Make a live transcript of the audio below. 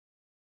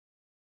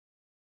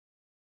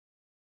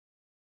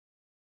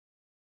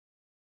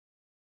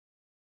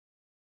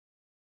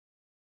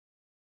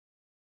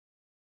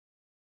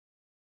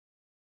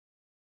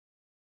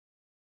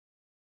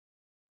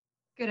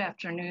Good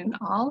afternoon,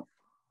 all.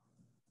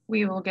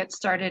 We will get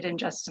started in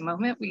just a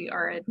moment. We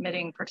are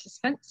admitting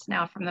participants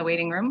now from the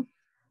waiting room.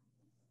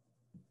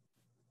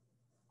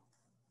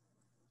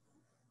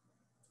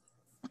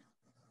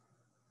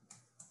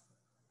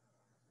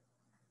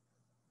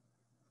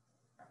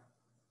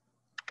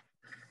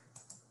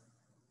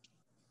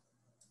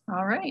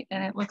 All right,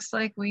 and it looks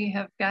like we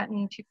have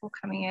gotten people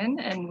coming in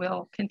and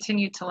we'll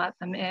continue to let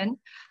them in.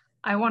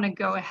 I want to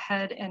go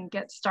ahead and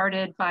get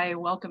started by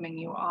welcoming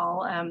you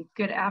all.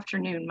 Good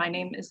afternoon. My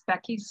name is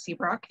Becky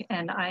Seabrook,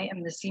 and I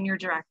am the Senior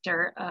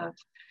Director of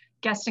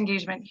Guest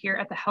Engagement here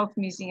at the Health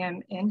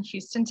Museum in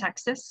Houston,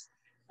 Texas.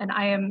 And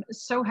I am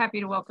so happy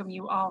to welcome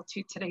you all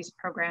to today's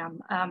program.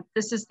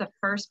 This is the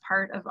first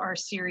part of our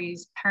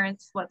series,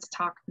 Parents, Let's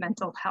Talk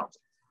Mental Health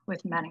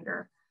with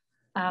Menninger.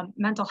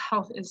 Mental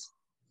health is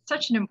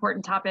such an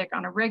important topic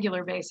on a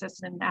regular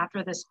basis, and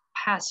after this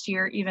past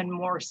year, even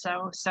more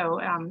so. So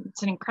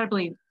it's an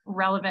incredibly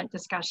relevant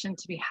discussion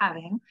to be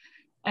having.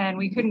 And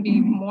we couldn't be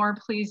more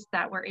pleased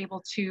that we're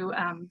able to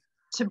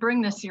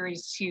bring this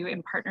series to you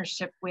in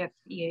partnership with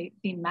the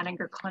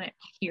Menninger Clinic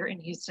here in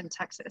Houston,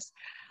 Texas.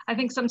 I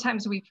think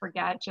sometimes we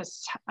forget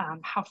just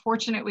how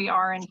fortunate we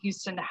are in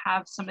Houston to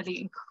have some of the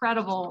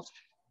incredible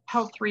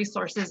health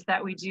resources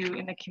that we do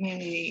in the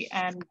community.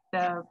 And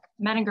the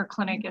Menninger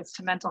Clinic is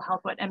to mental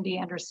health what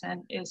MD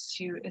Anderson is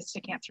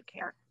to cancer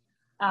care.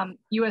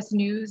 US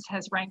News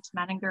has ranked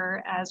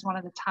Menninger as one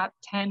of the top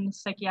 10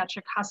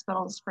 psychiatric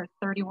hospitals for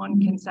 31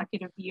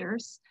 consecutive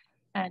years.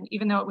 And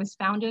even though it was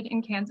founded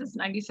in Kansas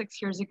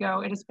 96 years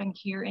ago, it has been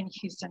here in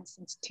Houston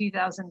since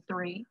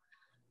 2003,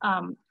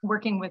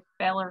 working with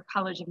Baylor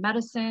College of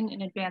Medicine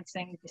in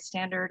advancing the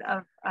standard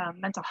of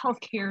mental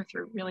health care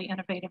through really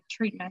innovative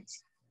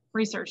treatments,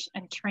 research,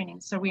 and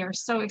training. So we are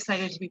so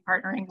excited to be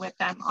partnering with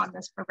them on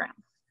this program.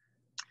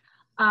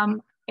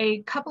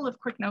 A couple of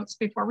quick notes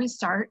before we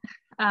start.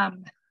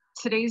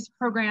 Today's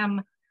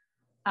program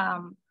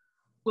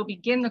will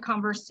begin the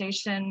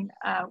conversation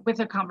with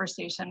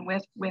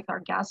our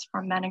guests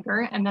from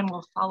Menninger, and then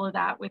we'll follow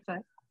that with a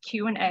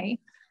Q&A.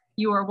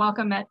 You are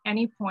welcome at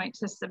any point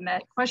to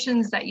submit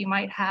questions that you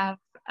might have.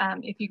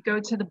 If you go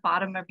to the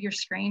bottom of your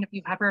screen, if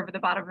you hover over the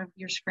bottom of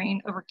your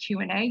screen over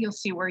Q&A, you'll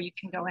see where you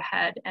can go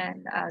ahead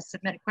and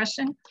submit a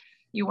question.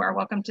 You are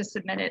welcome to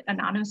submit it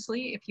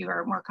anonymously if you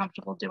are more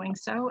comfortable doing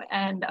so.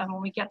 And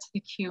when we get to the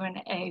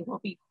Q&A,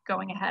 we'll be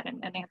going ahead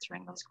and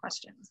answering those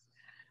questions.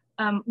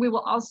 We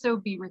will also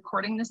be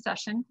recording this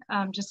session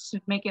just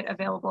to make it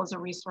available as a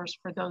resource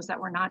for those that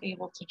were not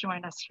able to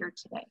join us here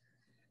today.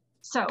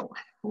 So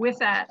with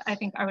that, I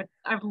think I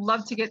would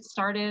love to get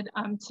started.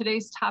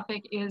 Today's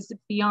topic is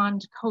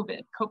Beyond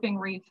COVID, Coping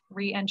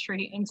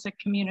Reentry into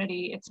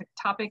Community. It's a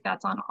topic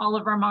that's on all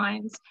of our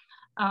minds.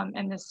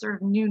 And this sort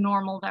of new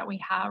normal that we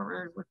have,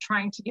 or we're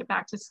trying to get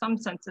back to some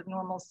sense of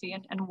normalcy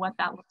and what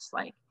that looks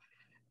like.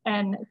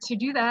 And to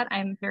do that,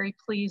 I'm very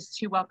pleased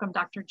to welcome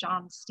Dr.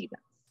 John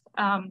Stevens.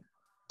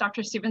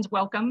 Dr. Stevens,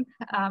 welcome.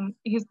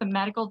 He's the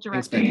medical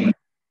director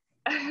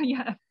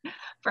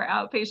for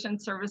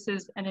outpatient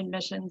services and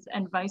admissions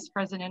and vice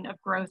president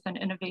of growth and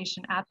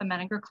innovation at the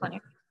Menninger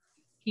Clinic.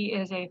 He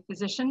is a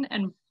physician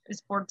and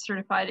is board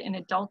certified in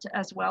adult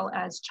as well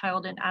as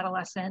child and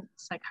adolescent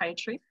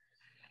psychiatry.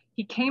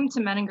 He came to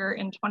Menninger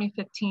in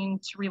 2015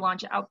 to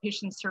relaunch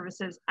outpatient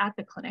services at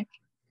the clinic,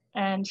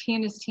 and he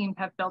and his team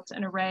have built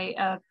an array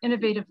of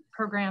innovative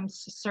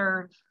programs to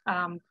serve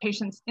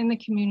patients in the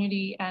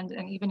community and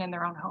even in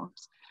their own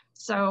homes.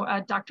 So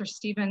Dr.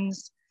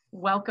 Stevens,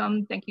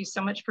 welcome. Thank you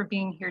so much for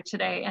being here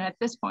today. And at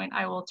this point,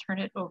 I will turn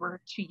it over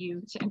to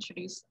you to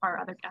introduce our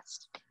other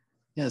guest.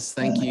 Yes,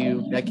 thank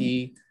you,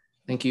 Becky.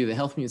 Thank you, the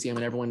Health Museum,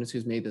 and everyone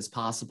who's made this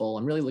possible.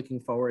 I'm really looking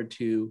forward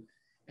to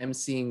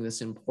emceeing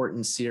this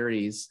important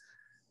series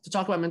to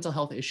talk about mental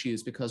health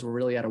issues, because we're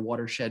really at a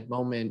watershed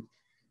moment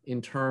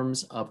in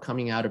terms of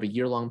coming out of a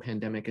year-long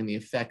pandemic and the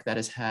effect that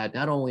has had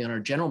not only on our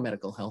general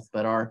medical health,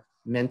 but our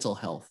mental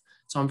health.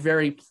 So I'm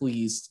very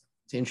pleased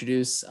to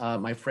introduce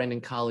my friend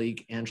and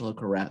colleague, Angela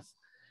Kareth.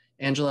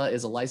 Angela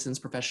is a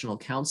licensed professional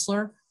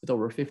counselor with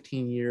over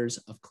 15 years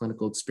of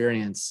clinical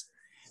experience.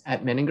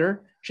 At Menninger,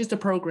 she's the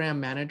program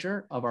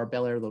manager of our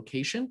Bel Air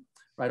location,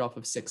 right off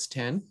of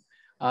 610.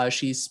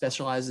 She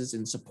specializes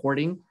in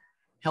supporting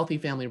healthy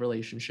family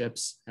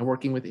relationships and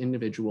working with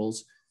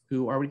individuals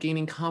who are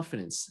regaining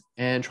confidence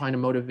and trying to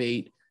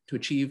motivate to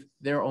achieve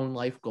their own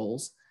life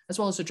goals, as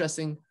well as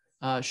addressing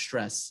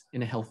stress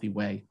in a healthy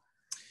way.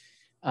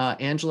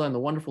 Angela and the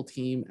wonderful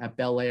team at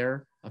Bel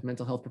Air of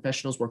mental health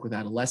professionals work with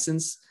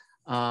adolescents.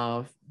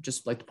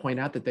 Just like to point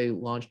out that they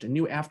launched a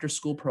new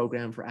after-school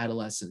program for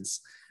adolescents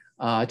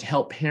to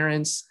help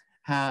parents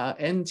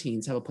and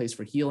teens have a place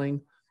for healing,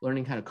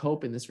 learning how to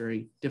cope in this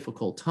very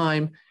difficult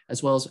time,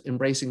 as well as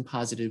embracing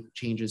positive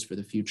changes for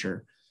the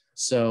future.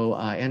 So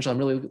Angela, I'm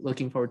really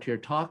looking forward to your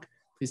talk.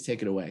 Please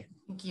take it away.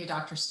 Thank you,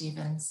 Dr.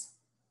 Stevens.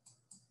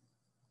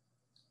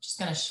 Just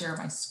gonna share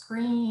my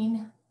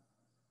screen.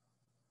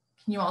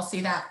 Can you all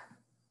see that?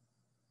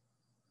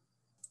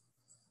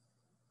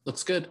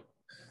 Looks good.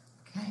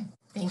 Okay,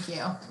 thank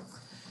you.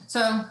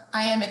 So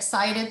I am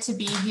excited to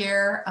be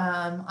here.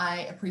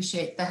 I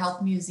appreciate the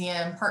Health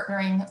Museum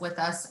partnering with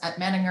us at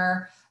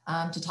Menninger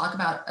to talk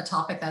about a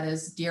topic that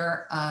is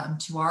dear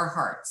to our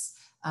hearts,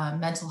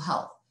 mental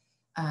health.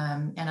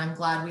 And I'm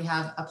glad we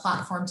have a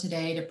platform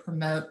today to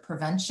promote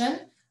prevention,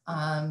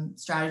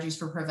 strategies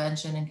for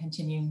prevention, and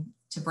continuing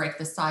to break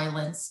the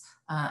silence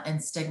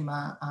and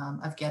stigma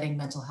of getting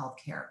mental health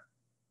care.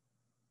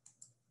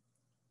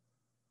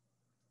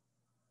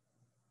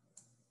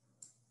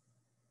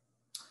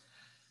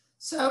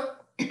 So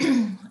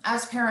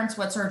as parents,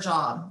 what's our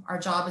job? Our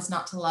job is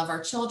not to love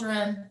our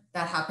children.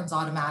 That happens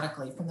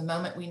automatically. From the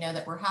moment we know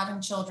that we're having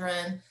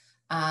children,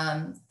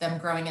 them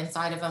growing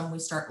inside of them, we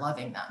start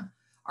loving them.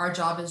 Our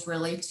job is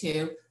really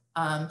to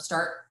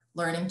start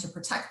learning to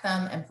protect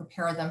them and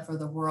prepare them for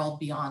the world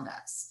beyond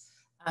us.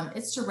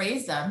 It's to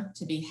raise them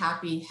to be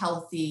happy,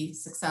 healthy,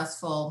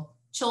 successful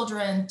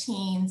children,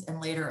 teens, and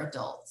later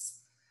adults.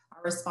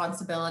 Our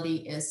responsibility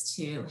is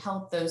to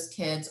help those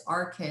kids,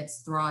 our kids,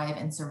 thrive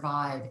and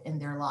survive in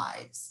their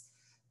lives.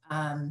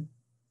 I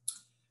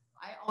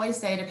always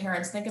say to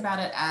parents, think about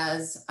it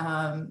as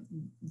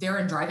they're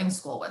in driving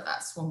school with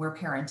us when we're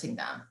parenting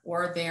them,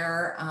 or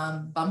they're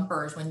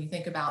bumpers when you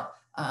think about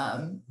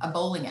a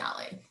bowling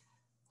alley.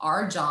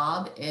 Our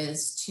job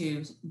is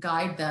to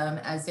guide them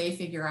as they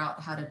figure out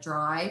how to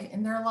drive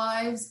in their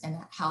lives and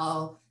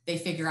how they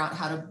figure out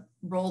how to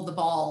roll the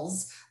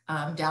balls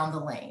down the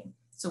lane.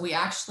 So we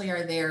actually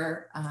are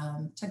there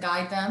to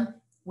guide them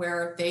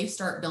where they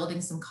start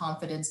building some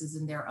confidences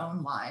in their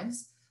own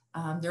lives.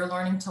 They're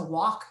learning to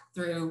walk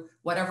through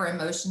whatever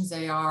emotions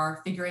they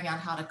are, figuring out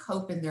how to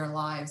cope in their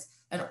lives.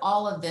 And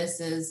all of this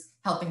is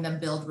helping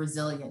them build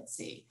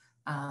resiliency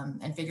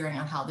and figuring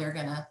out how they're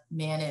gonna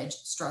manage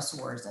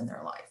stressors in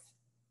their life.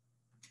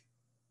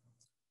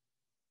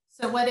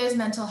 So what is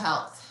mental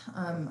health?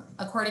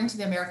 According to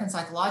the American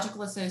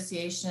Psychological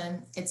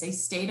Association, it's a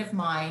state of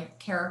mind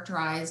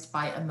characterized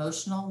by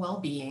emotional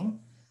well-being,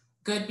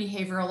 good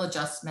behavioral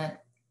adjustment,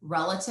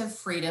 relative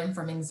freedom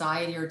from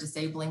anxiety or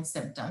disabling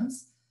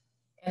symptoms,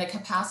 and a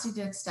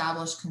capacity to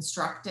establish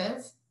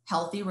constructive,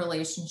 healthy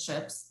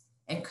relationships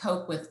and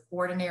cope with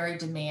ordinary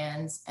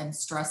demands and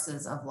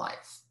stresses of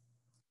life.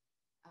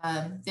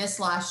 This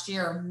last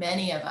year,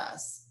 many of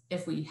us,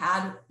 if we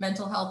had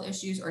mental health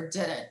issues or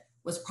didn't,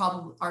 was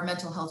probably our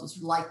mental health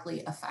was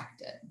likely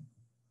affected.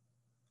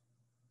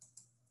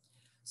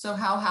 So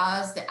how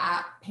has the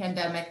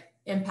pandemic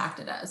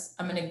impacted us?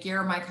 I'm going to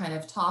gear my kind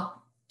of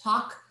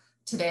talk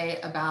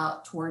today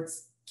about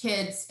towards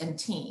kids and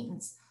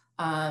teens.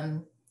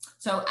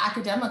 So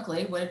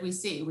academically, what did we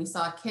see? We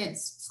saw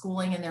kids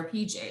schooling in their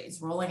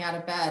PJs, rolling out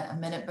of bed a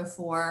minute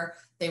before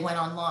they went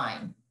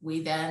online.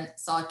 We then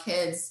saw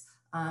kids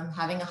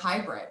having a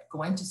hybrid,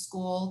 going to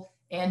school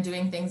and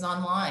doing things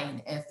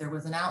online if there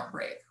was an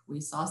outbreak. We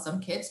saw some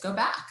kids go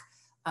back.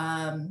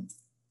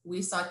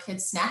 We saw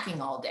kids snacking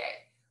all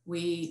day.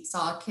 We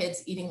saw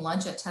kids eating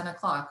lunch at 10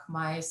 o'clock.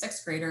 My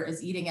 6th grader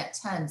is eating at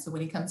 10. So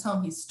when he comes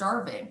home, he's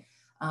starving.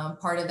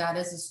 Part of that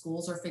is the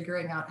schools are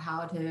figuring out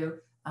how to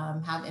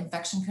have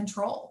infection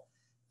control.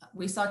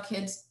 We saw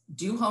kids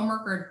do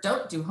homework or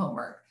don't do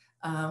homework.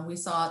 We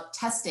saw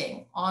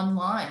testing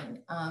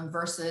online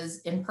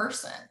versus in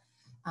person.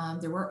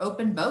 There were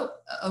open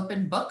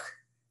book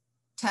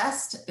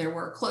tests. There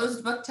were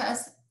closed book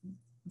tests.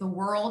 The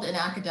world and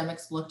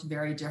academics looked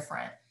very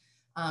different.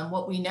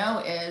 What we know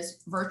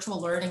is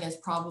virtual learning is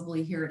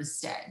probably here to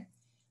stay.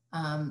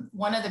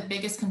 One of the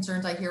biggest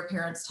concerns I hear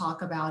parents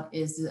talk about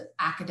is the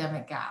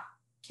academic gap.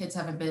 Kids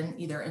haven't been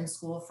either in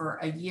school for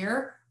a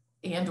year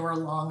and or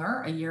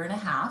longer, a year and a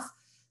half.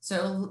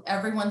 So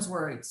everyone's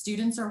worried.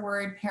 Students are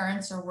worried,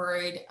 parents are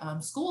worried,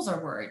 schools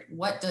are worried.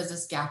 What does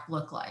this gap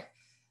look like?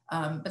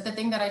 But the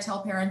thing that I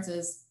tell parents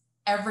is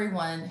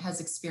everyone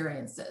has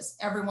experienced this.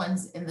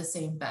 Everyone's in the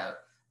same boat.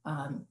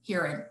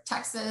 Here in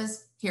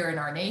Texas, here in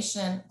our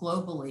nation,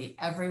 globally,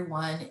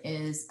 everyone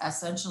is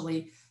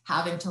essentially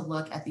having to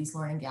look at these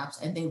learning gaps,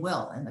 and they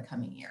will in the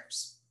coming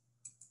years.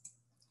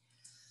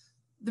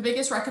 The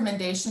biggest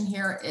recommendation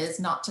here is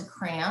not to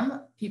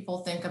cram. People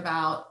think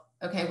about,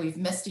 okay, we've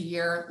missed a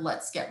year,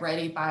 let's get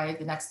ready by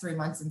the next 3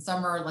 months in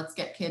summer, let's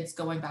get kids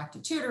going back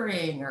to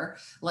tutoring, or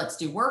let's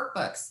do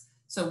workbooks.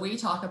 So we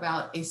talk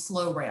about a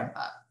slow ramp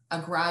up, a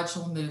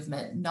gradual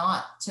movement,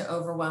 not to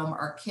overwhelm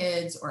our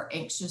kids or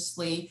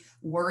anxiously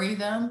worry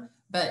them,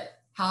 but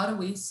how do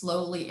we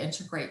slowly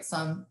integrate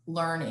some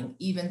learning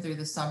even through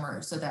the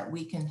summer so that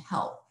we can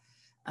help?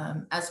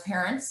 As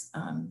parents,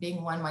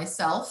 being one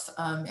myself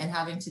and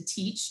having to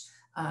teach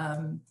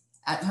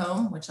at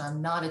home, which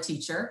I'm not a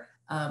teacher,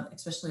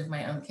 especially with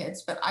my own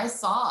kids, but I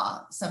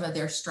saw some of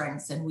their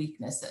strengths and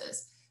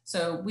weaknesses.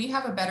 So we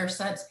have a better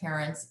sense,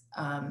 parents,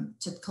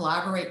 to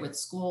collaborate with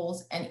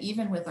schools and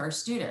even with our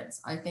students.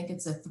 I think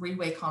it's a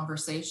three-way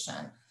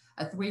conversation,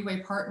 a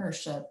three-way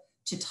partnership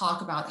to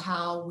talk about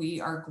how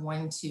we are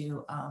going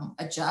to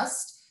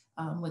adjust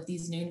with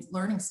these new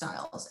learning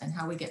styles and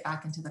how we get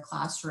back into the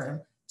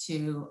classroom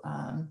to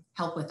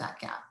help with that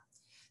gap.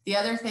 The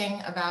other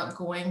thing about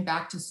going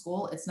back to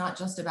school, it's not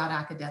just about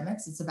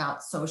academics, it's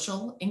about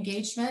social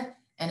engagement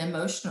and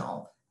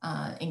emotional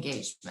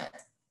engagement.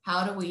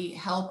 How do we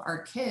help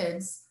our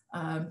kids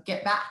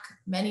get back?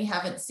 Many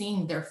haven't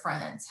seen their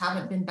friends,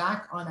 haven't been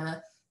back on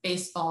a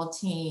baseball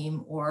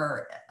team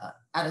or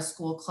at a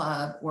school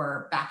club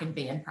or back in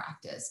band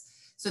practice.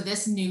 So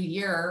this new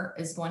year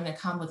is going to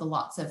come with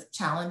lots of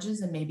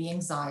challenges and maybe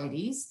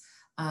anxieties.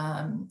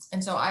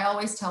 And so I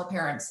always tell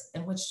parents,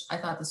 in which I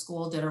thought the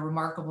school did a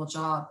remarkable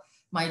job.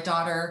 My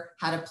daughter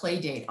had a play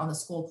date on the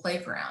school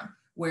playground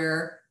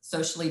where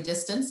socially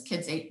distanced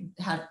kids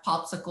had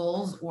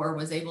popsicles or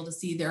was able to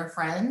see their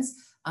friends,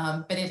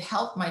 but it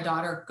helped my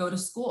daughter go to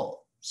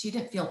school. She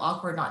didn't feel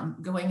awkward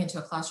not going into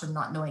a classroom,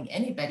 not knowing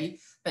anybody,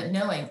 but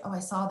knowing, oh, I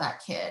saw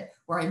that kid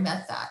or I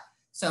met that.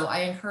 So I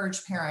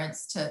encourage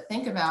parents to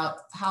think about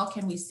how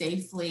can we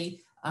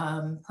safely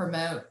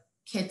promote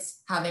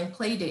kids having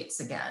play dates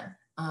again,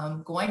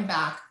 going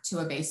back to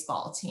a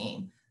baseball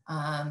team,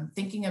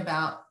 thinking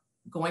about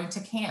going to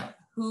camp.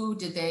 Who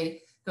did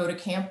they go to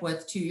camp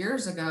with 2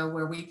 years ago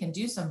where we can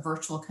do some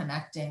virtual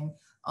connecting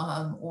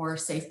or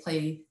safe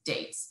play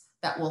dates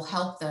that will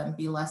help them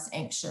be less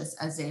anxious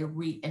as they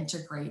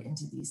reintegrate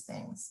into these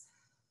things.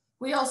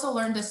 We also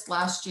learned this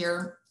last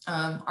year,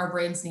 our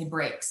brains need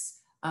breaks.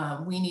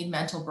 We need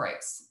mental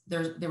breaks.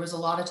 There was a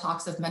lot of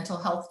talks of mental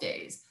health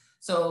days.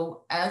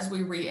 So as we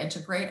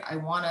reintegrate, I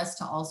want us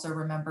to also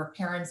remember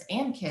parents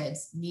and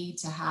kids need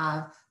to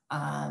have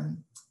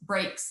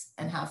breaks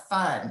and have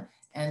fun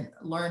and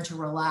learn to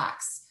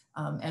relax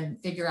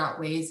and figure out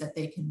ways that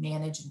they can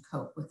manage and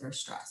cope with their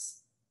stress.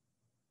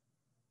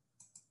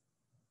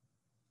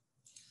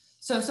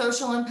 So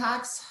social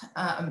impacts,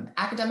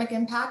 academic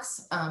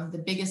impacts,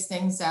 the biggest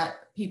things that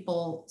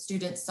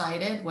students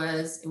cited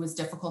was it was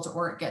difficult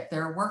to get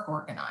their work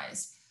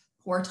organized,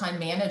 poor time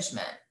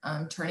management,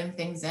 turning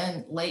things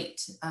in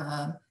late,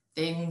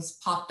 things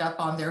popped up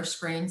on their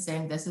screen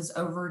saying this is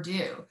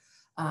overdue,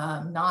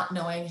 not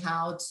knowing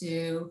how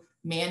to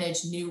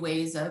manage new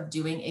ways of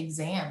doing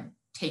exam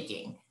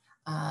taking,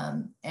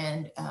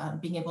 and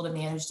being able to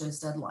manage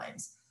those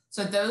deadlines.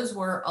 So those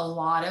were a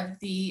lot of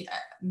the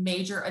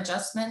major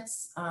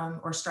adjustments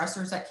or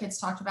stressors that kids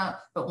talked about,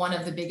 but one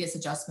of the biggest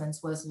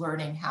adjustments was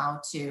learning how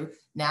to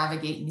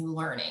navigate new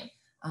learning.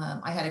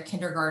 I had a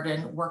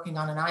kindergarten working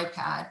on an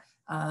iPad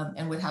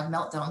and would have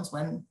meltdowns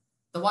when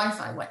the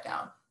Wi-Fi went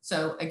down.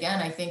 So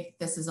again, I think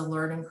this is a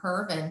learning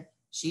curve and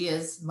she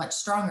is much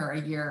stronger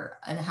a year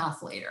and a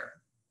half later.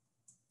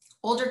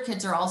 Older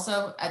kids are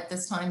also at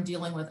this time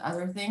dealing with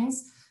other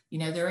things. You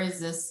know, there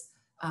is this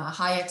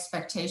high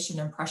expectation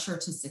and pressure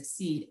to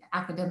succeed,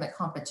 academic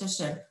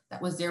competition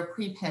that was there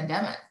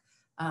pre-pandemic.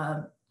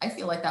 I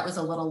feel like that was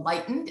a little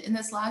lightened in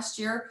this last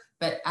year,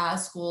 but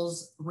as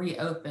schools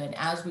reopen,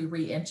 as we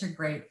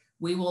reintegrate,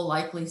 we will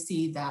likely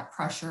see that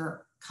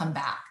pressure come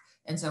back.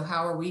 And so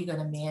how are we going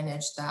to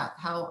manage that?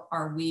 How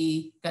are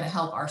we going to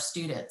help our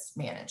students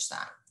manage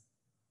that?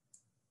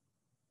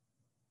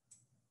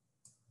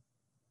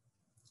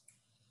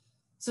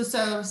 So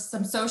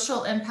some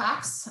social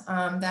impacts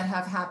that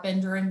have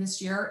happened during this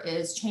year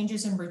is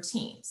changes in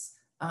routines.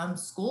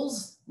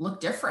 Schools look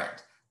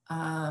different.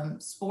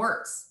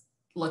 Sports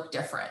look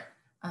different.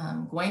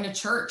 Going to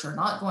church or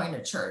not going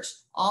to church,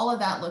 all of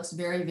that looks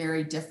very,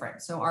 very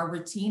different. So our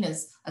routine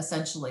is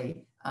essentially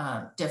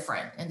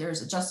different and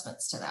there's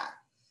adjustments to that.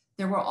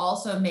 There were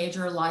also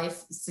major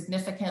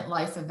significant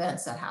life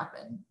events that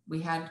happened.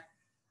 We had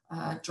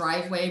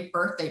driveway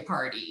birthday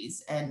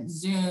parties and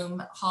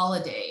Zoom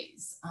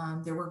holidays.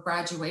 There were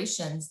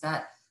graduations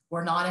that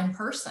were not in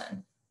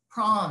person.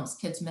 Proms,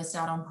 kids missed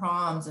out on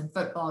proms and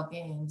football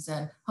games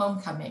and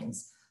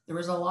homecomings. There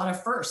was a lot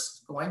of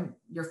firsts, going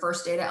your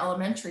first day to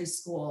elementary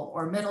school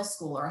or middle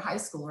school or high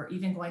school or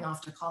even going off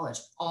to college,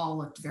 all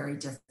looked very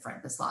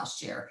different this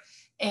last year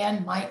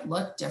and might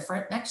look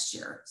different next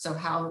year. So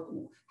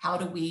how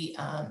do we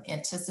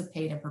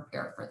anticipate and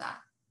prepare for that?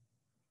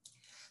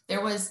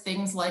 There was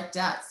things like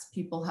deaths.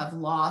 People have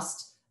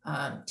lost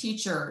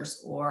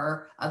teachers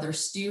or other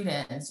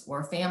students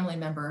or family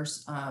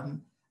members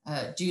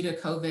due to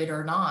COVID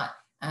or not.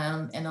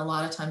 And a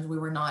lot of times we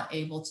were not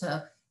able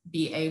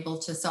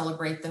to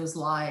celebrate those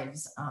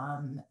lives.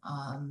 And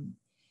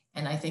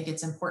I think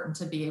it's important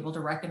to be able to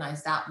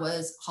recognize that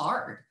was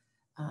hard.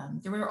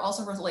 There were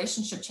also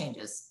relationship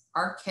changes.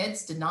 Our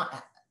kids did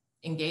not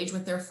engage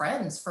with their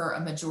friends for a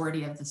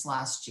majority of this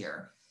last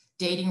year.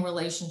 Dating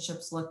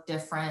relationships look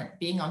different.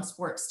 Being on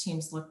sports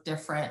teams look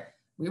different.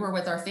 We were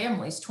with our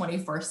families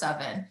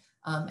 24/7,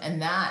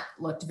 and that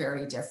looked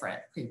very different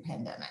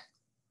pre-pandemic.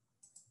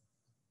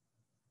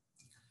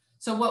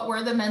 So what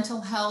were the mental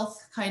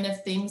health kind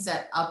of things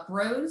that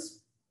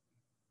uprose?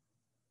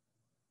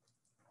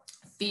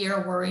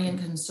 Fear, worry, and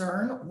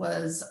concern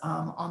was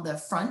on the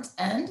front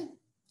end.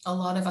 A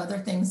lot of other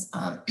things,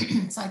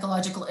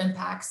 psychological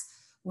impacts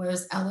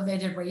was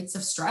elevated rates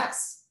of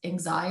stress,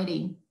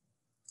 anxiety.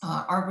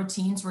 Our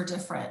routines were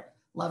different,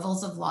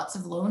 levels of lots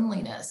of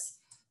loneliness,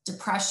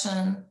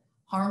 depression,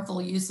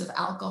 harmful use of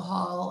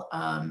alcohol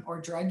or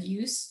drug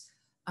use,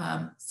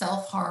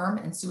 Self-harm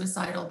and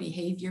suicidal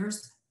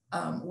behaviors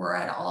were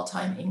at an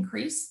all-time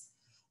increase.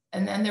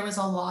 And then there was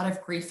a lot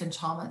of grief and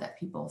trauma that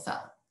people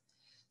felt.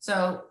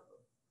 So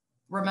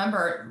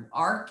remember,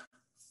 our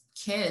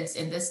kids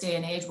in this day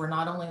and age were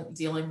not only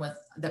dealing with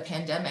the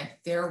pandemic,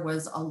 there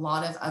was a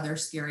lot of other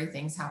scary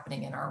things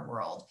happening in our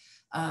world.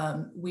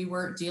 We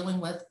were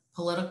dealing with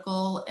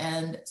political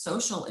and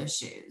social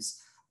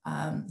issues.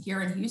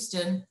 Here in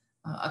Houston,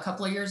 a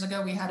couple of years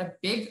ago, we had a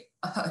big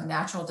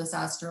natural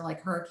disaster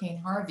like Hurricane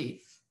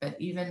Harvey. But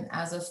even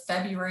as of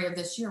February of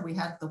this year, we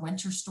had the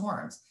winter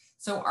storms.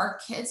 So our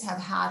kids have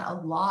had a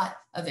lot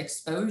of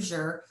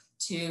exposure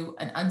to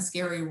an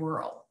unscary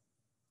world,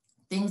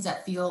 things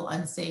that feel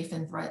unsafe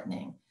and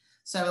threatening.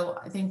 So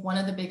I think one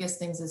of the biggest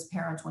things as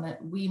parents,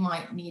 we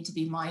might need to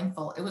be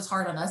mindful. It was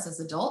hard on us as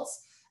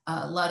adults,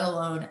 let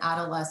alone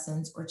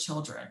adolescents or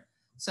children.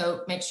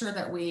 So make sure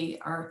that we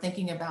are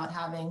thinking about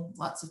having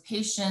lots of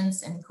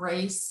patience and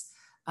grace,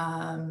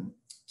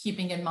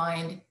 keeping in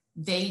mind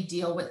they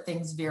deal with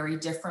things very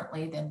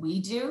differently than we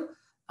do.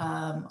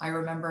 I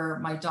remember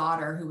my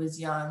daughter, who was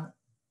young,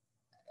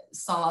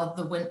 saw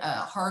the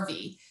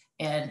Harvey,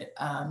 and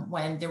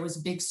when there was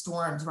big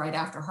storms right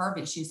after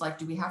Harvey, she's like,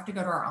 do we have to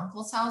go to our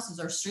uncle's house? Is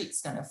our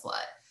streets going to flood?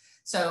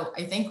 So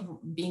I think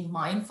being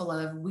mindful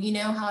of, we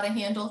know how to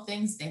handle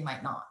things, they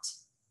might not.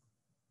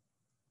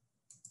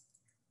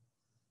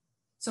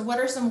 So what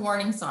are some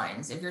warning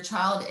signs? If your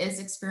child is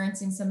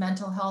experiencing some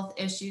mental health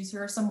issues,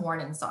 here are some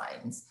warning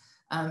signs.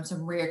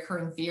 Some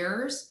reoccurring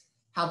fears.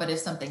 How about if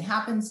something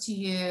happens to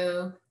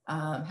you?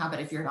 How about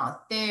if you're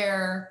not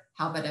there?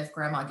 How about if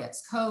grandma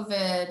gets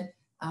COVID?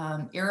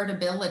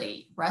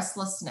 Irritability,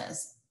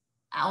 restlessness,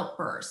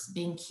 outbursts,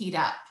 being keyed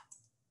up,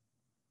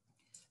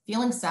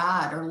 feeling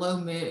sad or low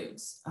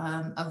moods,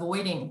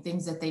 avoiding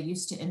things that they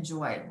used to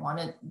enjoy,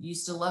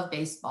 used to love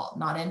baseball,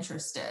 not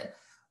interested,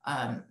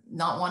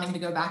 not wanting to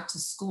go back to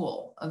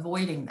school,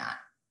 avoiding that.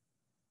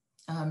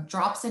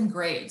 Drops in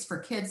grades. For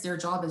kids, their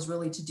job is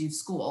really to do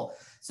school.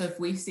 So if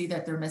we see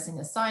that they're missing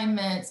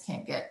assignments,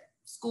 can't get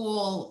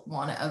school,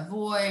 want to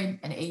avoid,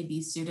 an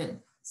A/B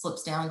student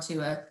slips down to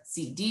a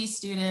C/D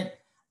student,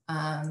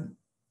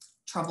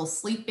 trouble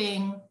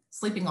sleeping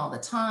all the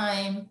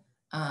time.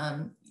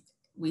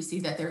 We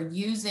see that they're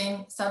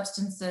using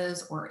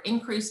substances or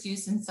increased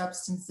use in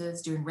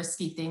substances, doing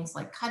risky things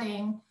like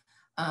cutting,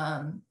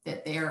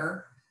 that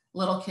their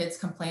little kids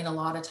complain a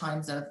lot of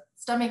times of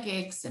stomach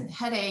aches and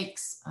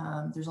headaches.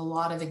 There's a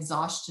lot of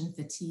exhaustion,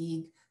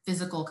 fatigue,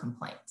 physical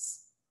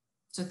complaints.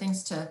 So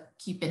things to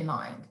keep in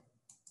mind.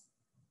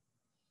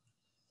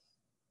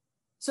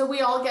 So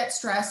we all get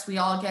stressed, we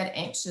all get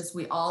anxious,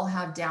 we all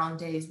have down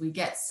days, we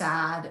get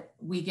sad,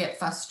 we get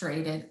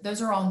frustrated.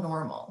 Those are all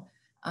normal.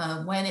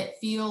 When it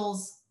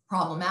feels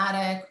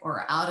problematic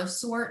or out of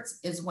sorts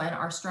is when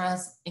our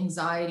stress,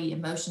 anxiety,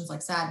 emotions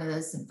like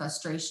sadness and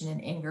frustration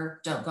and anger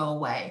don't go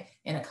away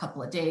in a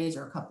couple of days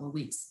or a couple of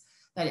weeks,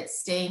 that it's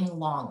staying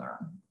longer.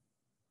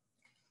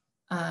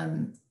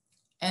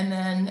 And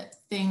then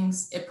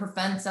it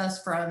prevents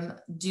us from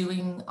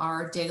doing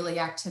our daily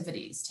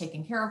activities,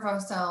 taking care of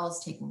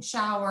ourselves, taking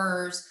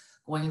showers,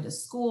 going to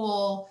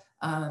school,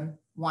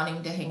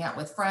 wanting to hang out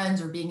with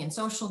friends or being in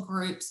social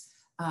groups,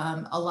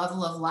 a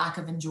level of lack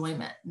of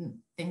enjoyment,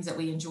 things that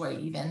we enjoy,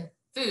 even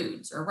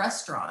foods or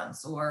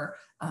restaurants or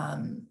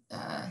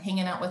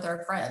hanging out with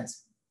our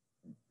friends,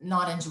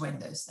 not enjoying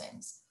those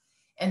things.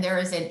 And there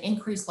is an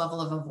increased level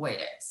of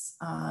avoidance.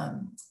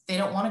 They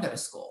don't want to go to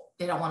school.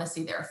 They don't want to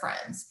see their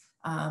friends.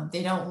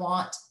 They don't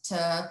want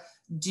to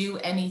do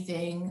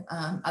anything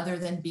other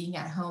than being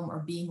at home or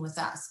being with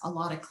us, a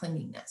lot of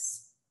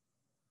clinginess.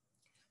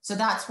 So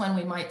that's when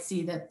we might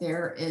see that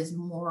there is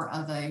more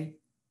of a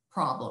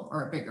problem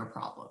or a bigger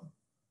problem.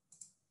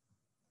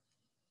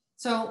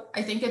 So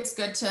I think it's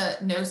good to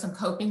know some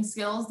coping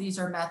skills. These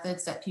are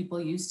methods that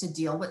people use to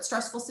deal with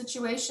stressful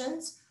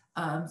situations.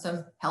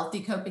 Some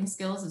healthy coping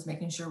skills is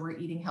making sure we're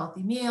eating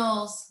healthy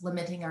meals,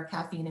 limiting our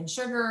caffeine and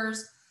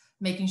sugars,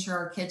 making sure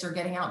our kids are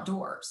getting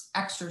outdoors,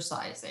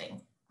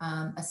 exercising,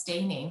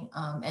 abstaining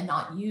and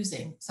not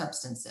using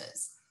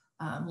substances,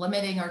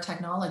 limiting our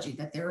technology,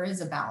 that there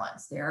is a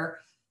balance. They're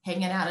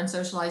hanging out and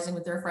socializing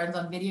with their friends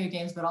on video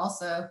games, but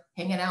also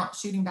hanging out,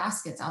 shooting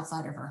baskets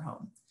outside of our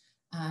home,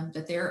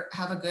 that they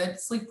have a good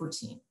sleep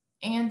routine,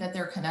 and that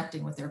they're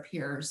connecting with their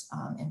peers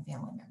and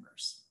family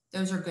members.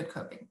 Those are good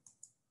coping.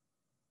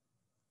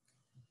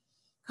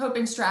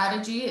 Coping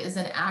strategy is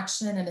an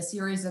action and a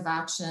series of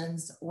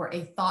actions or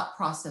a thought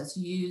process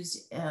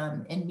used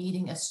in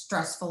meeting a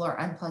stressful or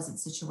unpleasant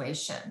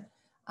situation.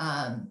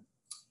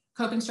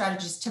 Coping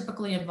strategies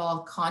typically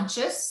involve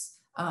conscious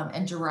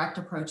and direct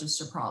approaches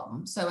to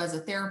problems. So as a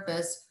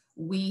therapist,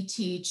 we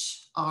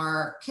teach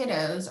our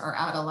kiddos, our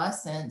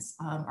adolescents,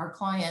 our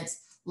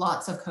clients,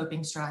 lots of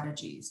coping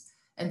strategies.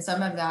 And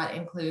some of that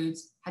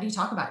includes, how do you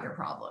talk about your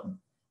problem?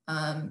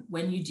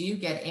 When you do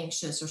get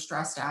anxious or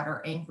stressed out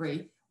or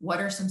angry, what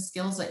are some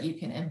skills that you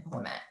can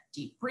implement?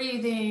 Deep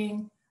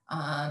breathing.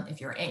 If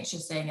you're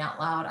anxious, saying out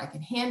loud, I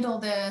can handle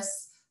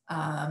this.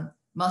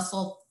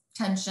 Muscle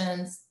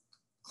tensions,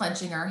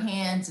 clenching our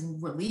hands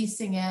and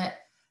releasing it,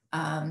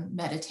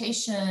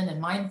 meditation and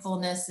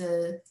mindfulness,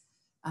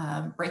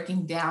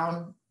 breaking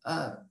down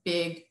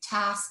big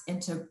tasks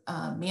into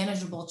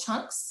manageable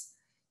chunks,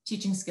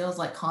 teaching skills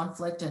like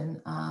conflict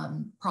and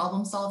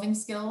problem solving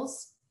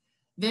skills,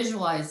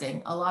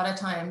 visualizing. A lot of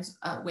times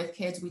with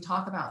kids, we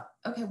talk about,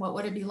 okay, what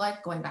would it be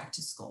like going back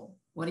to school?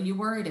 What are you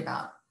worried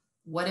about?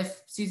 What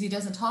if Susie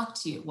doesn't talk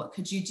to you? What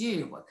could you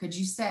do? What could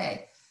you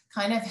say?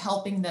 Kind of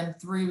helping them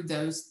through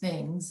those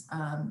things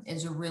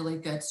is a really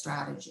good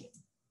strategy.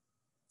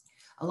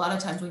 A lot of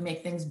times we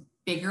make things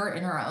bigger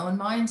in our own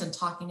minds, and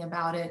talking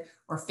about it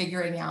or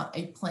figuring out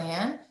a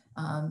plan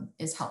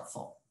is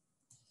helpful.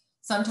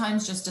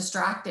 Sometimes just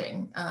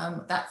distracting,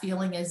 that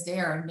feeling is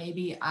there, and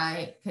maybe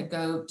I could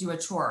go do a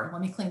chore.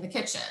 Let me clean the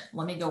kitchen.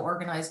 Let me go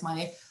organize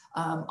my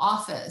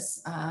office.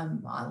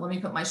 Let me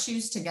put my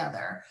shoes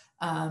together,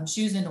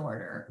 shoes in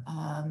order.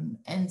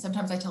 And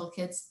sometimes I tell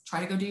kids,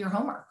 try to go do your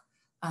homework.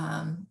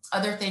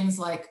 Other things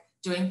like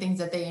doing things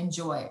that they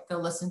enjoy, go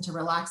listen to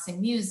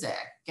relaxing music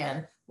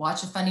and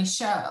watch a funny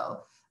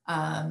show.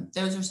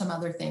 Those are some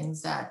other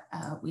things that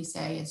we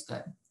say is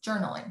good.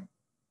 Journaling.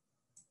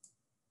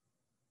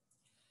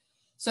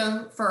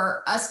 So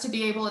for us to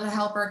be able to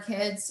help our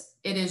kids,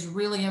 it is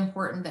really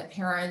important that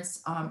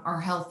parents are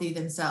healthy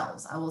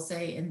themselves. I will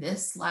say in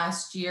this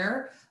last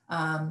year,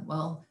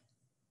 well,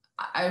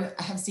 I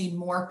have seen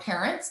more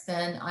parents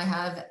than I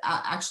have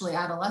actually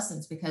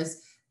adolescents,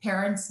 because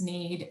parents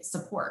need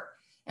support.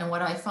 And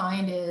what I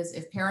find is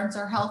if parents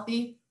are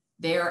healthy,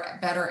 they are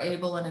better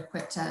able and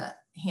equipped to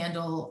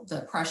handle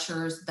the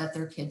pressures that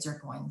their kids are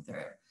going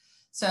through.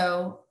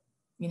 So,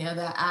 you know,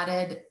 the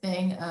added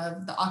thing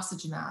of the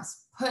oxygen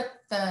mask, put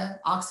the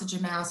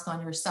oxygen mask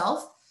on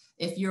yourself.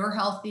 If you're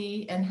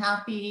healthy and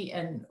happy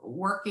and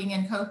working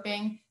and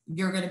coping,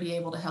 you're going to be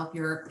able to help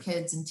your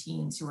kids and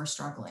teens who are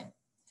struggling.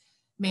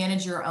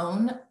 Manage your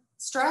own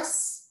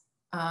stress,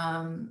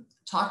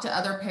 talk to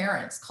other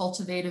parents,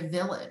 cultivate a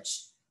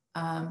village.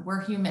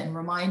 We're human,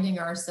 reminding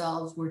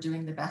ourselves we're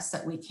doing the best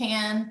that we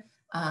can.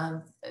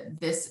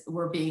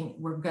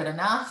 We're good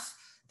enough.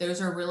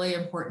 Those are really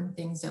important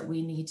things that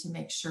we need to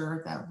make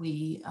sure that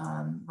we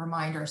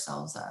remind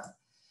ourselves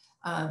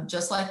of.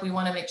 Just like we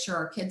want to make sure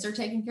our kids are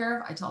taken care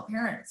of, I tell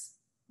parents,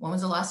 when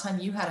was the last time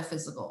you had a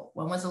physical?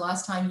 When was the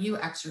last time you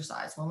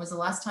exercised? When was the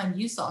last time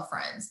you saw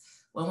friends?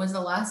 When was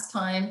the last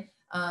time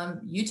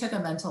you took a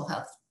mental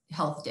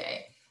health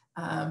day?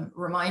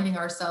 Reminding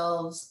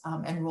ourselves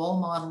and role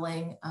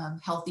modeling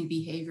healthy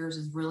behaviors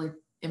is really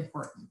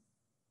important.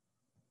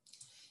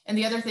 And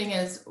the other thing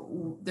is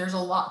there's a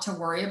lot to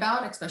worry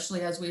about,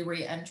 especially as we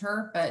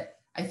re-enter, but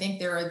I think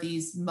there are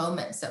these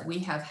moments that we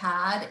have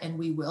had and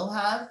we will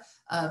have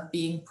of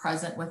being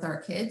present with our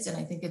kids. And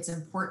I think it's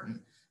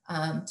important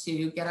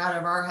to get out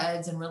of our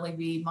heads and really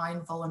be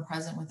mindful and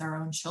present with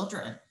our own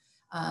children.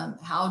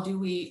 How do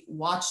we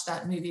watch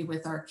that movie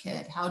with our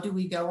kid? How do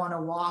we go on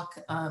a walk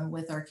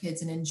with our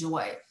kids and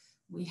enjoy?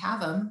 We have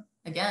them,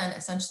 again,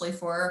 essentially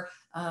for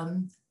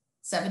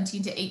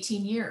 17 to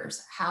 18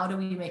 years. How do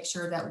we make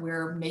sure that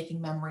we're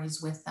making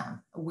memories with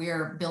them?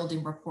 We're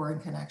building rapport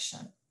and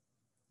connection.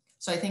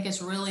 So I think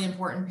it's really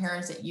important,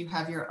 parents, that you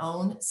have your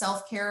own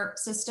self-care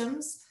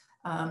systems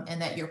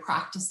and that you're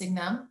practicing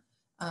them.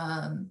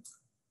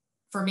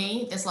 For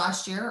me, this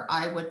last year,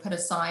 I would put a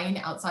sign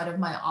outside of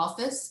my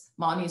office,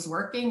 "Mommy's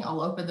working, I'll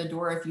open the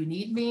door if you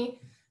need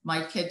me."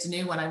 My kids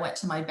knew when I went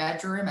to my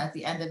bedroom at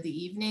the end of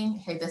the evening,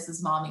 hey, this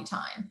is mommy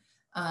time.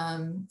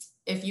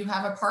 If you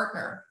have a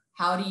partner,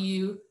 how do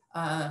you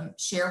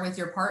share with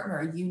your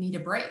partner you need a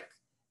break?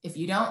 If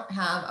you don't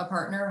have a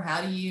partner,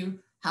 how do you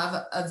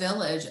have a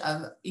village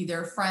of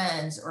either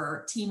friends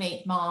or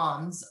teammate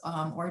moms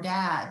or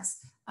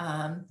dads,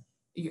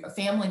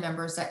 family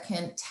members that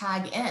can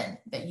tag in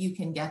that you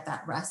can get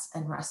that rest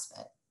and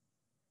respite?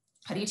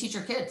 How do you teach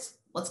your kids?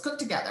 Let's cook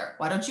together.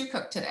 Why don't you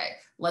cook today?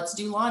 Let's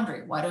do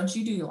laundry. Why don't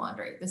you do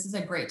laundry? This is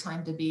a great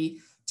time to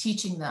be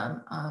teaching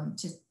them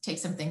to take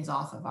some things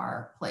off of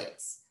our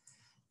plates.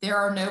 There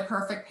are no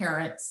perfect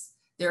parents.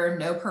 There are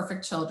no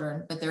perfect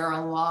children, but there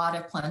are a lot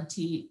of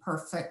plenty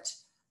perfect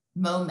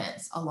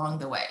moments along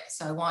the way.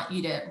 So I want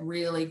you to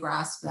really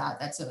grasp that.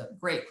 That's a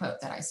great quote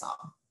that I saw.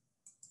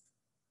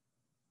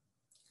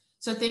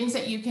 So things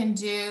that you can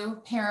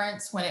do,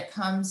 parents, when it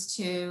comes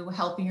to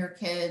helping your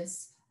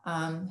kids,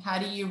 how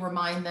do you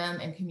remind them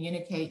and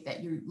communicate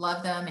that you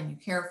love them and you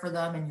care for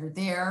them and you're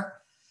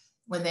there?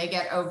 When they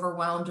get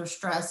overwhelmed or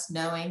stressed,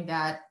 knowing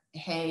that,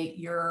 hey,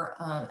 you're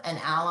an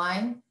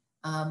ally,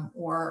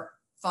 or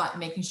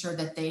making sure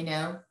that they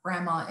know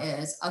grandma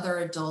is, other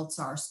adults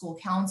are, school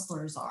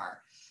counselors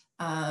are.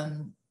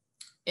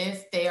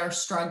 If they are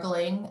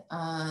struggling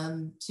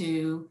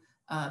to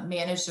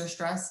manage their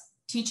stress,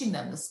 teaching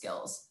them the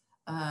skills.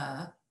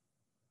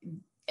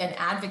 And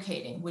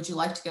advocating, would you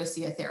like to go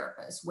see a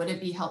therapist? Would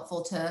it be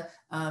helpful to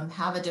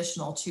have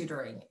additional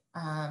tutoring?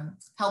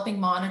 Helping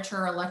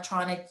monitor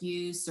electronic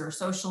use or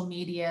social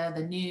media,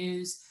 the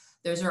news,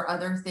 those are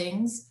other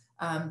things.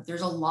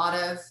 There's a lot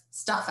of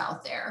stuff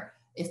out there.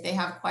 If they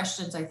have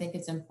questions, I think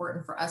it's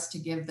important for us to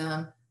give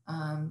them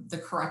the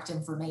correct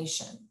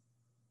information.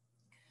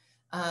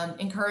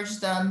 Encourage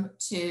them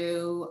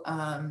to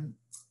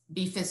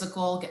be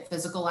physical, get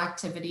physical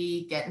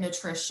activity, get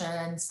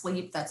nutrition,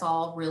 sleep. That's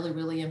all really,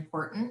 really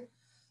important.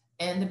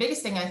 And the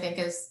biggest thing I think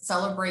is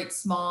celebrate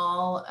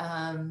small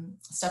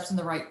steps in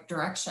the right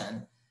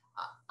direction.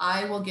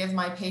 I will give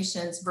my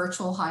patients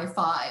virtual high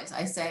fives.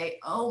 I say,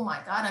 oh my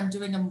God, I'm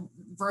doing a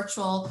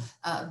virtual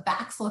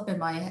backflip in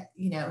my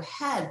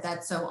head.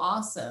 That's so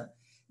awesome.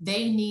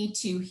 They need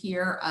to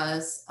hear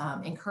us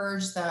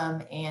encourage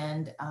them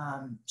and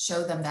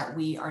show them that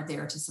we are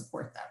there to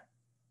support them.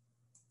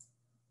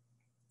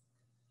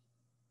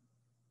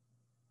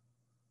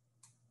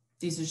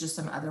 These are just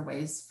some other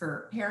ways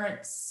for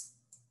parents.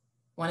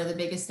 One of the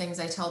biggest things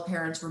I tell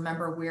parents,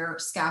 remember, we're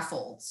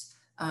scaffolds.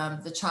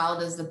 The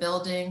child is the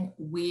building.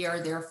 We are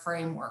their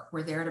framework.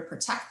 We're there to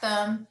protect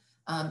them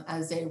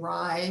as they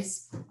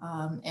rise,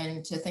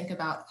 and to think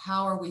about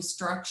how are we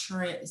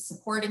structuring,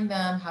 supporting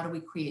them? How do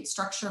we create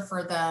structure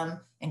for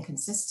them and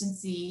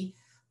consistency?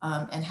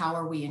 And how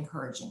are we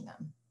encouraging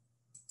them?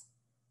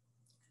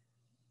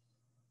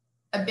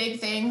 A big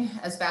thing,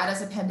 as bad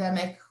as a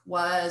pandemic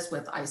was,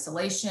 with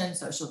isolation,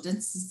 social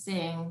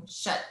distancing,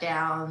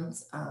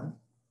 shutdowns,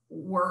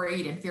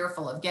 worried and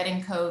fearful of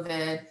getting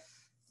COVID,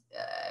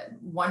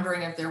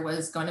 wondering if there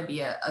was going to be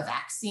a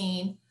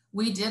vaccine,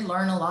 we did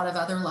learn a lot of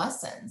other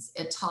lessons.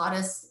 It taught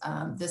us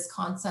this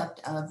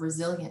concept of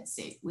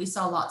resiliency. We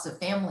saw lots of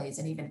families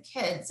and even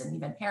kids and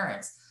even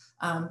parents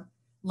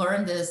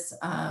learn this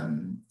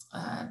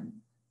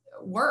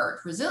word,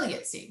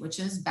 resiliency, which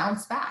is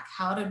bounce back.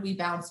 How did we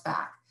bounce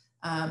back?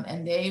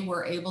 And they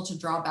were able to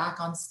draw back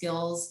on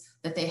skills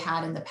that they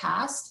had in the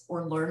past,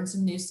 or learn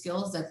some new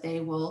skills that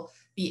they will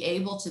be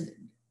able to,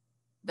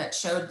 that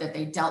showed that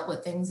they dealt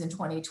with things in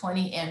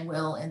 2020 and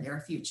will in their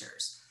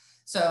futures.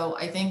 So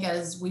I think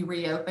as we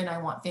reopen,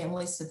 I want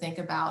families to think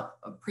about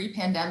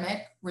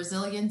pre-pandemic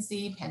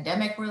resiliency,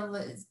 pandemic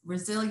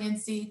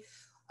resiliency,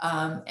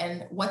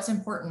 and what's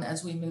important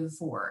as we move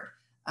forward.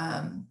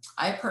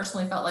 I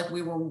personally felt like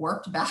we were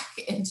warped back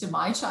into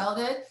my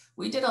childhood.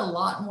 We did a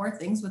lot more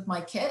things with my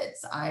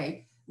kids.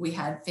 We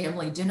had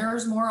family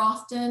dinners more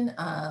often.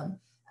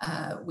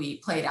 We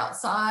played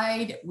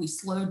outside, we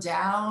slowed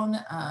down,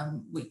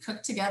 we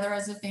cooked together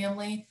as a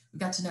family, we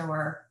got to know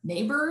our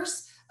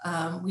neighbors,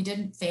 we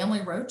did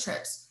family road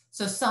trips.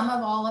 So some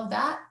of all of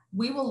that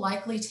we will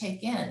likely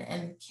take in,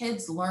 and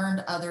kids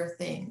learned other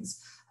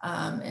things.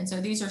 And so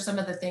these are some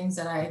of the things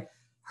that I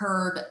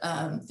heard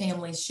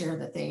families share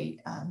that they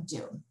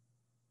do.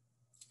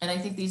 And I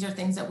think these are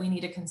things that we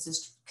need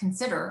to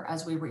consider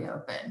as we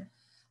reopen.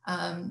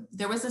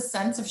 There was a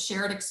sense of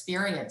shared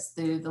experience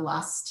through the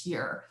last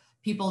year.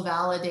 People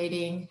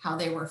validating how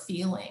they were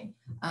feeling,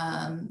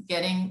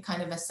 getting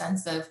kind of a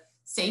sense of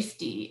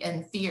safety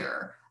and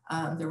fear.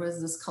 There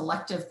was this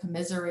collective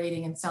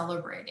commiserating and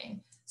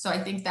celebrating. So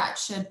I think that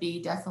should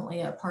be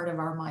definitely a part of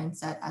our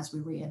mindset as we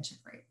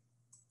reintegrate.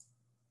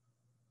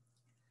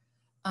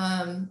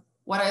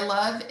 What I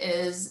love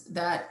is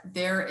that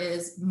there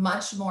is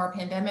much more.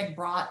 Pandemic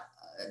brought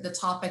the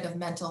topic of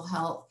mental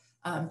health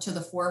to the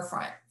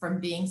forefront,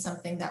 from being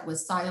something that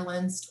was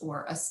silenced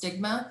or a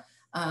stigma.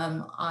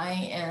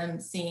 I am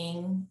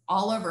seeing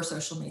all over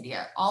social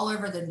media, all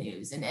over the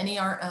news, in any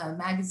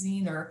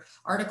magazine or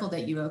article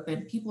that you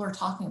open, people are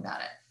talking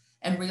about it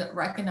and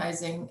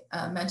recognizing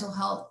mental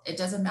health. It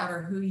doesn't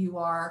matter who you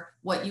are,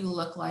 what you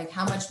look like,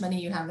 how much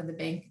money you have in the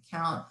bank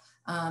account,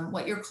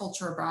 what your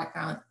cultural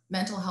background.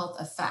 Mental health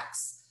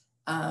affects,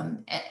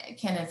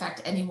 can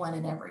affect anyone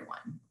and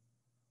everyone.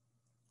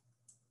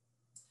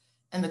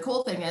 And the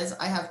cool thing is,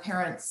 I have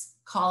parents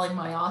calling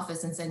my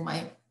office and saying,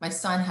 my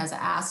son has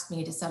asked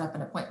me to set up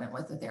an appointment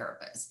with a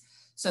therapist.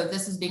 So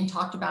this is being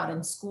talked about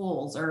in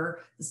schools,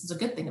 or this is a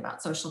good thing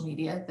about social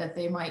media, that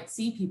they might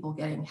see people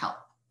getting help.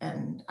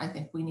 And I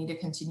think we need to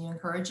continue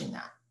encouraging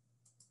that.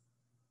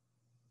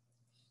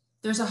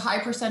 There's a high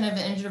percent of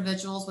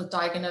individuals with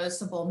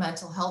diagnosable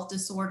mental health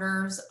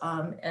disorders.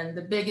 And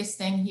the biggest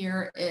thing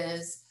here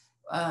is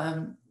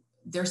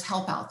there's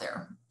help out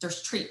there,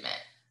 there's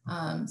treatment.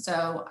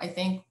 So I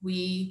think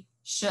we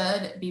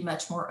should be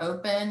much more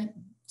open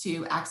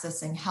to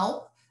accessing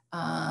help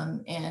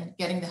and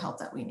getting the help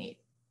that we need.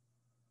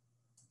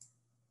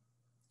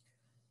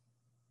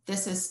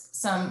 This is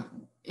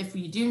if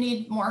you do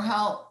need more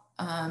help,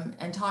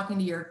 and talking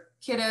to your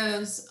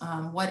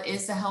kiddos, what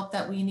is the help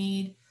that we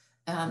need?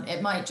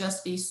 It might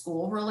just be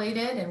school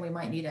related, and we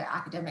might need an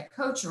academic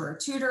coach or a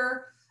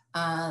tutor,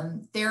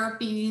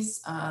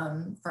 therapies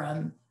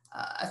from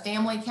a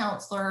family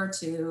counselor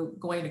to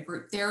going to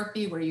group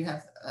therapy, where you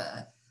have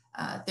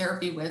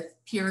therapy with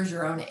peers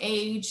your own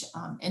age,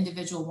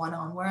 individual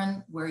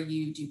one-on-one, where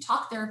you do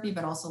talk therapy,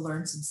 but also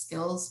learn some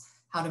skills,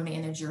 how to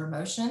manage your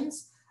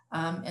emotions.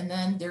 And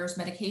then there's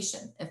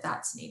medication if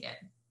that's needed.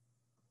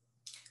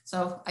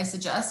 So I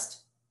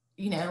suggest,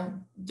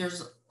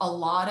 there's a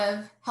lot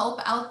of help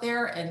out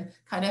there, and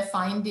kind of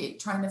trying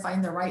to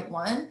find the right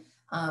one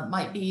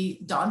might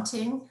be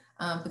daunting,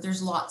 but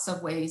there's lots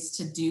of ways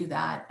to do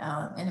that.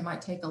 And it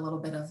might take a little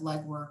bit of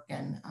legwork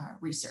and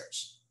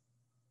research.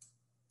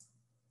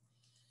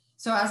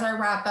 So as I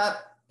wrap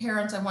up,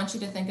 parents, I want you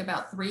to think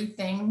about three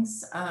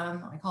things.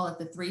 I call it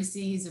the 3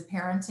 C's of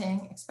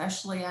parenting,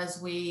 especially as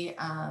we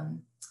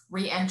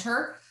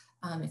re-enter.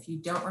 If you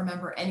don't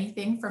remember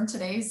anything from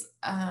today's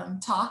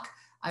talk,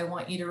 I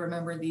want you to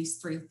remember these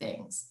 3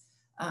 things.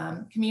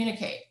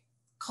 Communicate,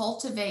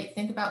 cultivate,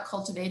 think about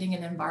cultivating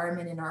an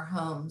environment in our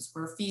homes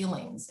where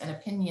feelings and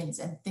opinions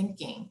and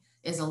thinking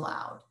is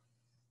allowed.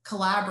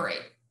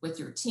 Collaborate with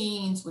your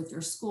teens, with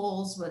your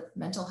schools, with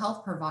mental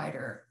health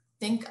provider.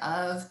 Think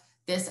of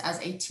this as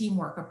a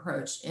teamwork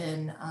approach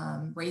in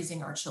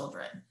raising our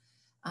children.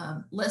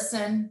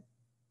 Listen,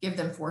 give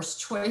them forced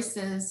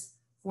choices,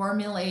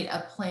 formulate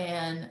a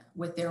plan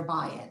with their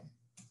buy-in.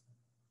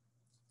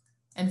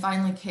 And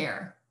finally,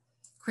 care.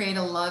 Create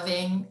a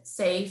loving,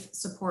 safe,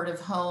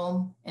 supportive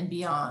home and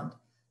beyond.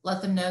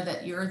 Let them know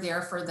that you're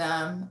there for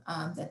them,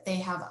 that they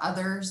have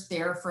others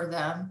there for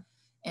them.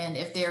 And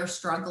if they're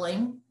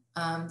struggling,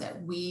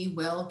 that we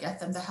will get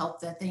them the help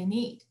that they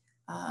need.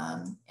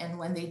 And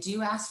when they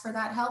do ask for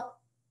that help,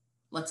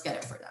 let's get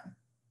it for them.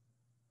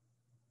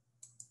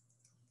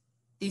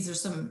 These are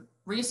some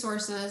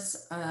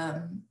resources,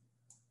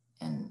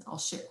 and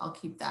I'll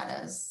keep that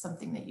as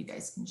something that you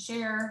guys can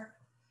share.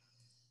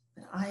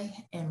 But I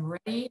am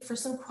ready for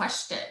some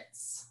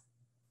questions.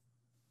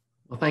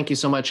 Well, thank you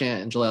so much,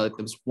 Angela.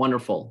 It was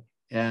wonderful.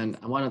 And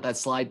I wanted that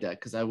slide deck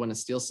because I want to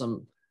steal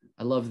some.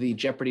 I love the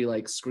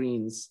Jeopardy-like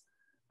screens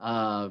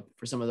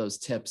for some of those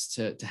tips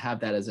to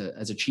have that as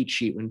a cheat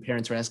sheet when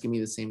parents are asking me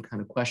the same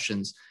kind of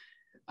questions.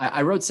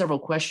 I wrote several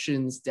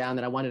questions down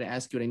that I wanted to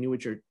ask you, and I knew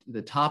what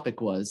the topic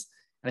was.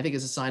 And I think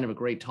it's a sign of a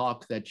great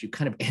talk that you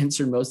kind of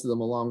answered most of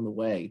them along the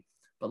way.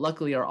 But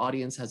luckily, our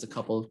audience has a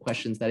couple of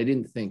questions that I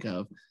didn't think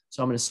of.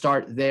 So I'm going to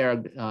start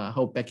there. I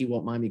hope Becky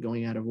won't mind me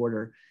going out of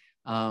order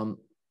and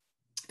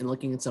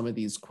looking at some of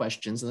these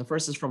questions. And the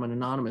first is from an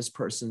anonymous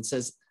person. It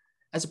says,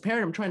 as a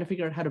parent, I'm trying to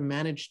figure out how to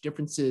manage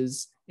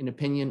differences in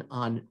opinion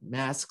on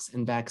masks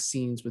and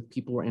vaccines with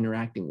people we're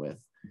interacting with.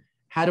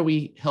 How do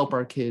we help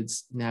our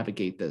kids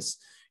navigate this?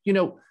 You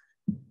know,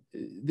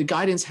 the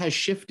guidance has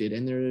shifted,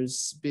 and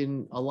there's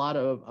been a lot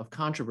of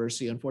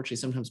controversy, unfortunately,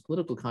 sometimes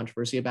political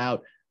controversy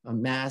about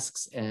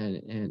masks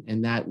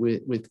and that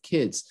with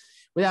kids.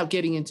 Without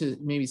getting into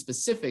maybe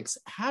specifics,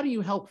 how do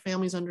you help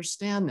families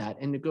understand that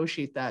and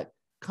negotiate that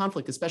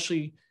conflict,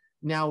 especially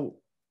now?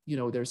 You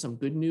know, there's some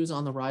good news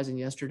on the horizon.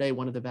 Yesterday,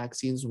 one of the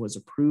vaccines was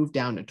approved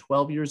down to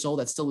 12 years old.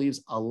 That still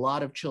leaves a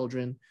lot of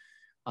children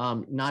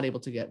not able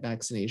to get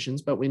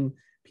vaccinations. But when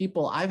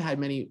I've had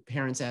many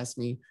parents ask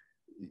me,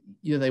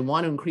 you know, they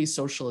want to increase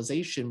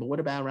socialization, but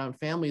what about around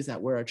families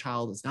where a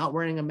child is not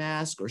wearing a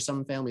mask, or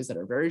some families that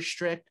are very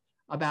strict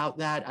about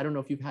that? I don't know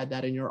if you've had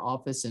that in your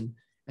office, and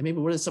maybe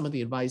what is some of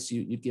the advice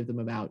you'd give them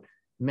about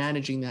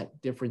managing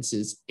that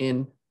differences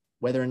in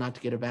whether or not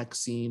to get a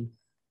vaccine,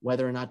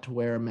 whether or not to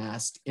wear a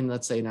mask in,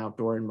 let's say, an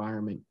outdoor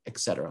environment, et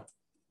cetera?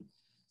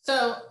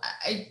 So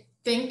I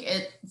think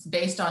it's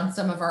based on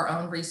some of our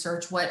own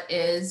research, what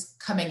is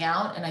coming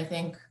out. And I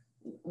think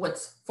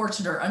what's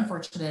fortunate or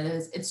unfortunate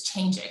is it's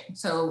changing.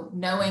 So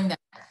knowing that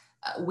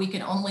we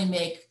can only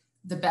make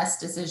the best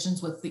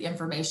decisions with the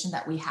information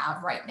that we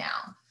have right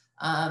now.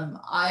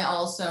 I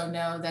also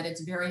know that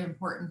it's very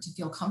important to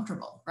feel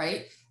comfortable,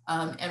 right?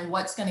 And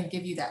what's going to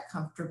give you that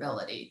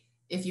comfortability?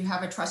 If you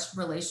have a trusted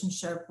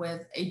relationship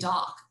with a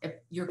doc,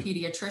 your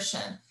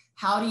pediatrician,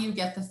 how do you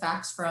get the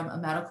facts from a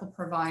medical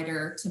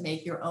provider to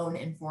make your own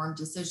informed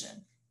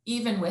decision?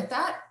 Even with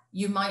that,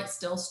 you might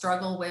still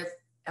struggle with,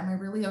 am I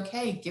really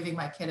okay giving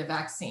my kid a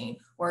vaccine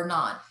or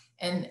not?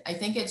 And I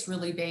think it's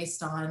really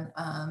based on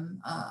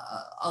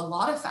a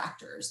lot of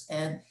factors,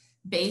 and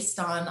based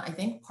on, I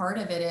think part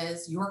of it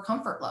is your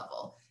comfort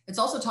level. It's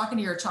also talking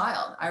to your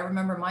child. I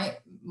remember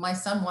my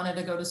son wanted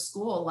to go to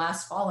school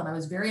last fall, and I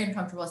was very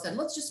uncomfortable. I said,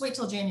 let's just wait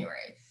till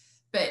January.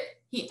 But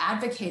he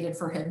advocated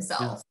for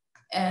himself.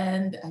 Yeah.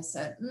 And I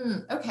said,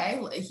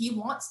 okay, he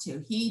wants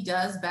to. He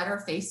does better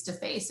face to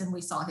face. And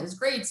we saw his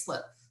grades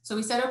slip. So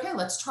we said, okay,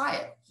 let's try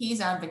it.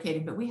 He's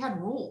advocating, but we had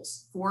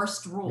rules,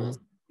 forced rules.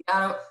 Mm-hmm. You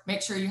gotta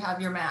make sure you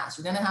have your mask.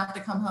 You're gonna have to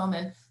come home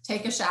and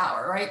take a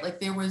shower, right? Like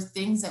there was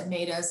things that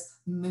made us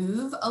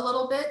move a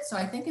little bit. So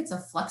I think it's a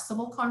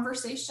flexible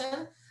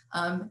conversation.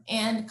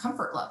 And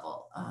comfort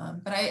level.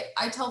 But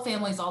I tell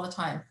families all the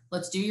time,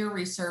 let's do your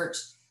research.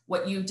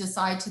 What you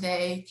decide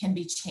today can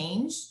be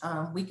changed.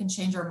 We can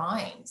change our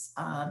minds.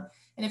 And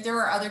if there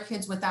are other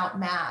kids without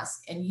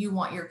masks and you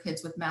want your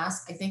kids with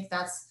masks, I think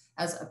that's,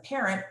 as a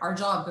parent, our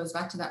job goes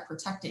back to that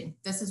protecting.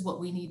 This is what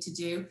we need to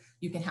do.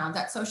 You can have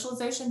that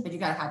socialization, but you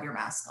got to have your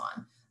mask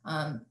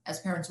on. As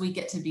parents, we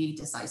get to be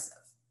decisive.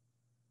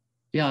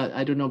 Yeah,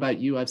 I don't know about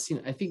you. I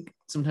think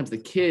sometimes the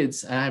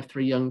kids, I have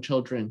 3 young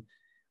children,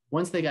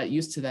 once they got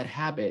used to that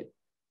habit,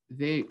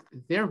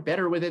 they're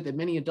better with it than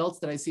many adults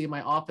that I see in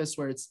my office,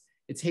 where it's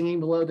hanging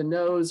below the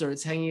nose or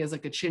it's hanging as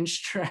like a chin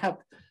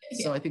strap.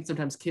 Yeah. So I think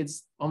sometimes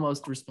kids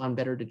almost respond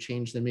better to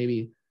change than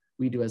maybe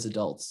we do as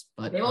adults.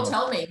 But they will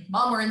tell me,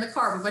 Mom, we're in the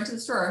car, we went to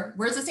the store,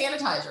 where's the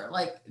sanitizer?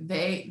 Like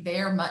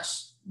they're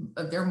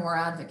more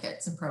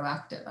advocates and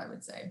proactive, I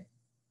would say.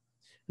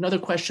 Another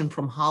question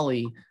from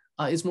Holly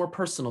is more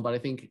personal, but I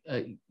think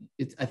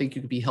I think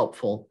you could be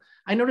helpful.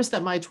 I noticed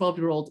that my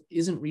 12-year-old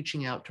isn't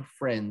reaching out to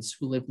friends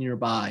who live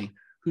nearby,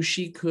 who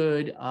she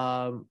could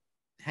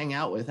hang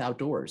out with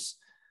outdoors.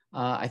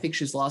 I think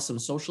she's lost some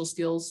social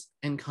skills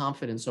and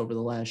confidence over the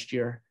last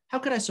year. How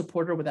could I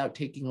support her without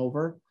taking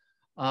over?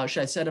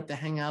 Should I set up the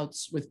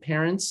hangouts with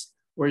parents,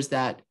 or is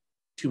that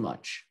too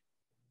much?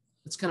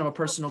 It's kind of a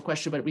personal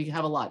question, but we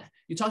have a lot.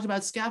 You talked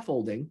about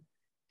scaffolding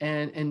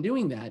and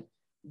doing that.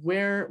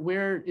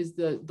 Where is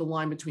the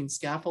line between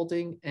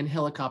scaffolding and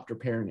helicopter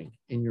parenting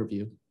in your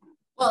view?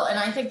 Well, and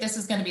I think this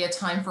is going to be a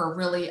time for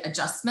really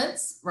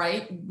adjustments,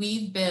 right?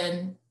 We've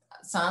been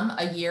some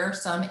a year,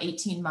 some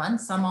 18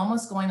 months, some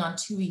almost going on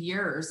 2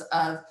 years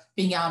of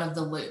being out of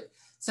the loop.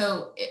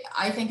 So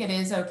I think it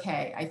is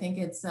okay. I think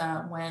it's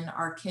when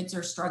our kids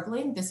are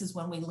struggling, this is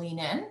when we lean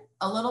in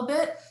a little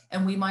bit,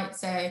 and we might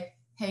say,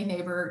 hey,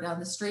 neighbor down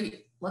the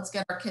street, let's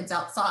get our kids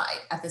outside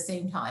at the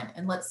same time.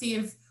 And let's see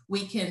if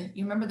we can,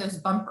 you remember those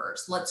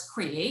bumpers, let's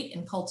create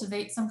and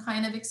cultivate some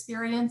kind of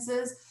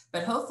experiences,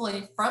 but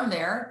hopefully from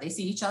there, they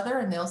see each other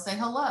and they'll say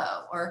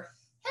hello, or,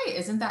 hey,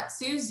 isn't that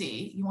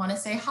Susie? You want to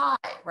say hi,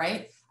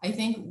 right? I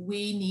think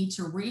we need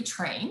to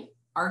retrain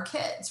our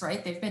kids,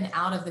 right? They've been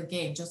out of the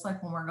game, just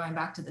like when we're going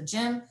back to the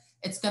gym.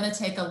 It's going to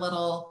take a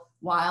little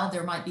while.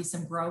 There might be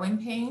some growing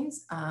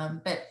pains,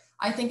 but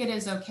I think it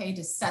is okay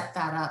to set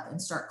that up and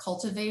start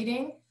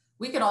cultivating.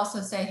 We could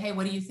also say, hey,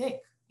 what do you think?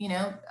 You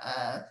know,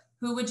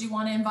 who would you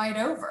want to invite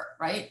over,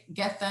 right?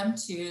 Get them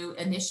to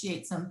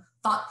initiate some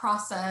thought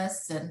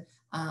process and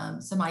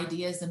some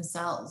ideas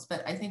themselves.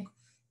 But I think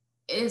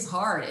it is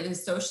hard. It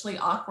is socially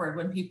awkward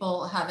when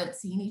people haven't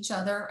seen each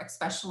other,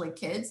 especially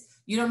kids.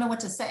 You don't know what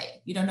to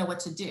say. You don't know what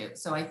to do.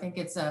 So I think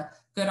it's a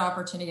good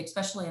opportunity,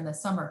 especially in the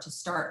summer, to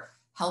start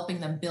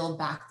helping them build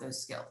back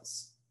those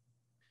skills.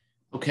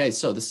 Okay,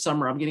 so the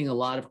summer, I'm getting a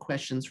lot of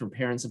questions from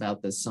parents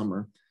about this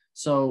summer.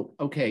 So,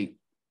 okay,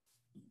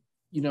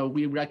 you know,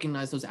 we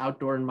recognize those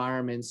outdoor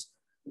environments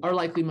are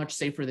likely much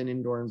safer than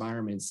indoor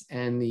environments.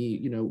 And the,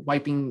 you know,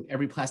 wiping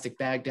every plastic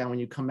bag down when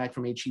you come back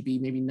from HEB,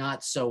 maybe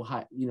not so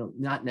high, you know,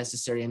 not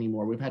necessary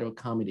anymore. We've had to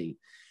accommodate.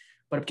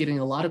 But I'm getting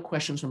a lot of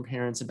questions from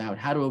parents about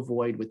how to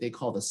avoid what they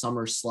call the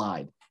summer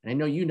slide. And I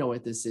know you know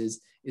what this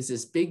is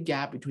this big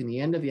gap between the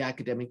end of the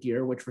academic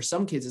year, which for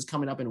some kids is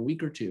coming up in a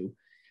week or two,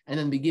 and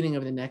then the beginning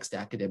of the next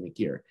academic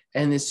year.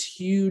 And this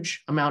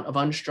huge amount of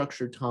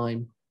unstructured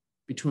time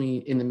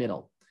between in the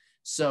middle.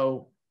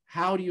 So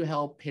how do you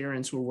help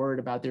parents who are worried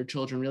about their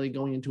children really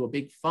going into a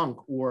big funk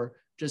or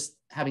just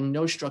having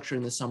no structure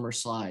in the summer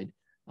slide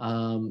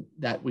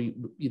that we,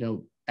 you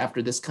know,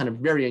 after this kind of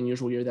very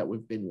unusual year that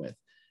we've been with?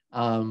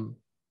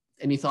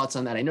 Any thoughts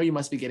on that? I know you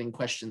must be getting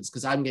questions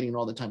because I'm getting it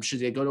all the time. Should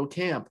they go to a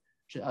camp,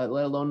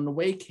 let alone an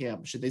away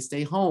camp? Should they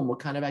stay home? What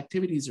kind of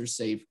activities are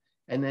safe?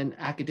 And then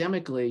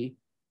academically,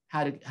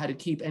 how to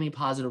keep any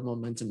positive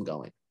momentum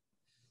going?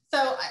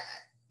 So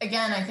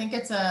again, I think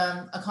it's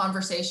a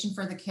conversation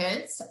for the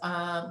kids,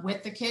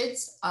 with the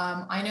kids.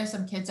 I know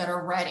some kids that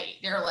are ready.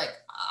 They're like,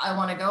 I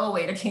want to go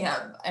away to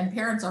camp, and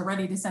parents are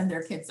ready to send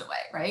their kids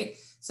away, right?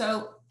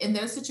 So in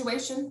those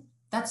situations,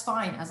 that's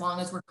fine, as long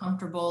as we're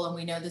comfortable and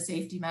we know the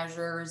safety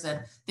measures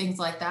and things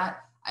like that.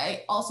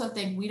 I also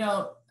think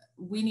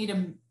we need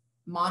to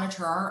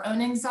monitor our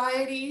own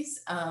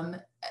anxieties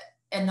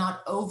and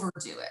not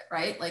overdo it,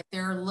 right? Like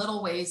there are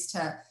little ways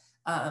to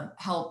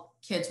help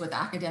kids with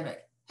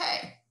academic.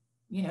 Hey,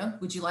 you know,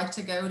 would you like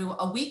to go to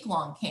a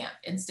week-long camp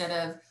instead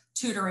of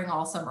tutoring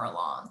all summer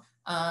long?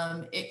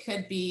 It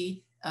could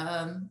be,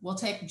 we'll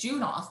take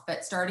June off,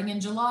 but starting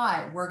in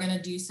July, we're going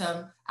to do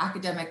some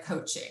academic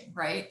coaching,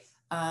 right?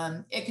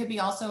 It could be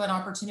also an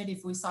opportunity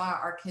if we saw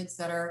our kids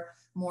that are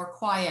more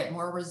quiet,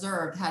 more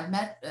reserved, had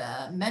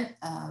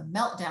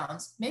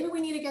meltdowns, maybe we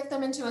need to get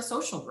them into a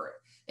social group.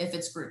 If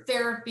it's group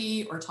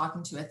therapy or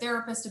talking to a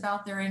therapist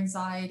about their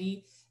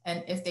anxiety.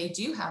 And if they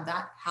do have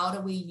that, how do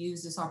we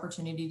use this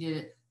opportunity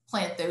to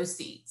plant those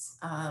seeds?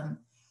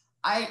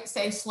 I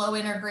say slow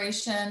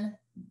integration.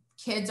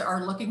 Kids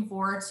are looking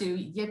forward to,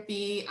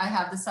 yippee, I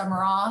have the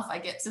summer off. I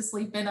get to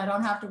sleep in. I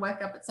don't have to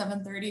wake up at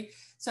 7:30.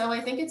 So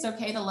I think it's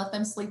okay to let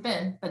them sleep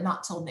in, but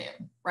not till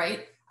noon,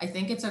 right? I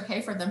think it's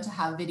okay for them to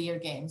have video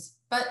games,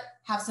 but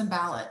have some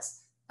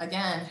balance.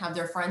 Again, have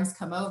their friends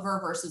come over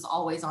versus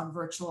always on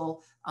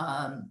virtual,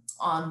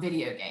 on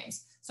video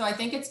games. So I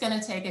think it's going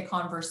to take a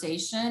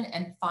conversation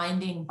and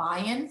finding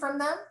buy-in from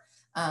them.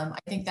 I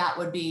think that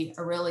would be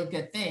a really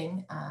good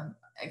thing.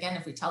 Again,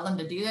 if we tell them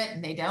to do it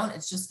and they don't,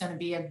 it's just going to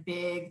be a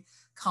big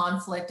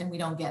conflict and we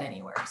don't get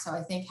anywhere. So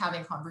I think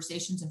having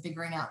conversations and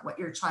figuring out what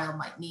your child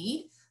might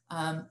need.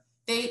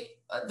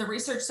 The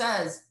research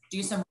says,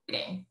 do some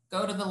reading,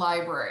 go to the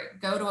library,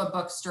 go to a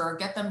bookstore,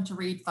 get them to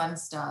read fun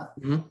stuff.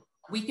 Mm-hmm.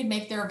 We could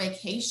make their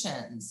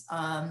vacations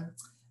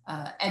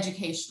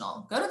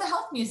educational. Go to the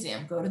health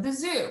museum, go to the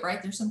zoo,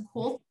 right? There's some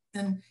cool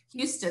things in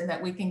Houston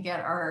that we can get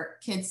our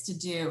kids to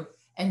do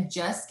and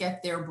just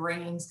get their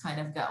brains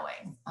kind of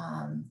going.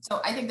 So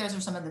I think those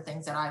are some of the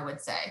things that I would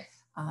say.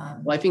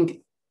 Well, I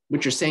think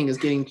what you're saying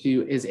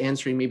is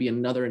answering maybe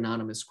another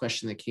anonymous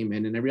question that came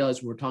in. And I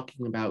realized when we're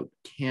talking about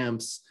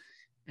camps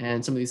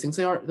and some of these things,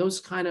 those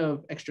kind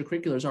of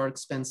extracurriculars are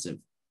expensive.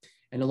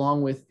 And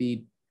along with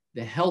the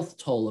health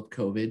toll of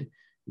COVID,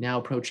 now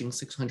approaching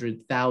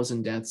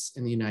 600,000 deaths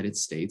in the United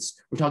States,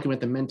 we're talking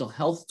about the mental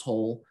health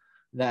toll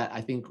that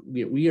I think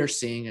we are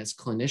seeing as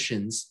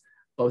clinicians,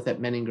 both at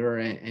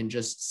Menninger and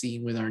just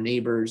seeing with our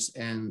neighbors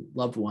and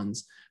loved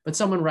ones. But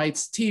someone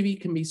writes, TV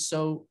can be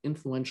so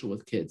influential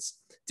with kids.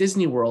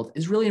 Disney World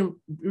is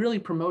really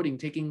promoting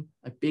taking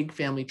a big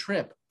family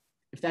trip.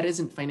 If that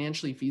isn't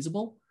financially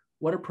feasible,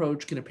 what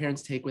approach can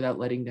parents take without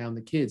letting down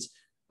the kids?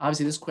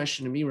 Obviously, this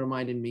question to me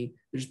reminded me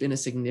there's been a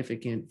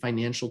significant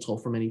financial toll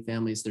for many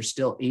families. There's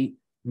still 8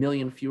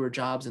 million fewer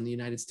jobs in the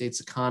United States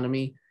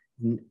economy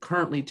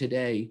currently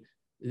today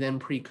than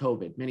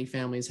pre-COVID. Many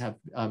families have,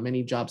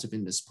 many jobs have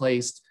been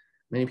displaced.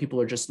 Many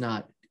people are just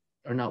not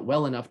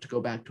well enough to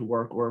go back to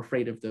work or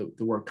afraid of the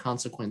work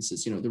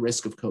consequences, the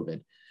risk of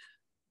COVID.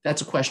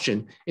 That's a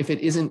question. If it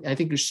isn't, I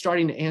think you're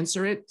starting to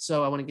answer it.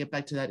 So I want to get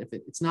back to that. If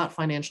it's not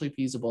financially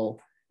feasible,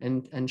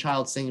 and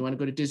child saying you want to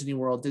go to Disney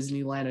World,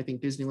 Disneyland, I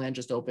think Disneyland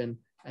just opened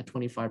at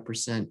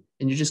 25%,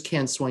 and you just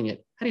can't swing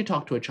it. How do you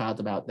talk to a child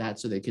about that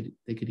so they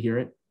could hear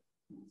it?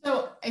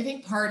 So I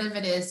think part of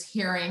it is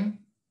hearing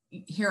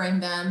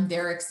them,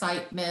 their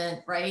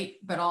excitement, right?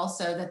 But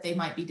also that they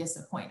might be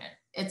disappointed.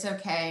 It's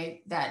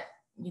okay that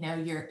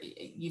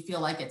you feel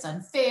like it's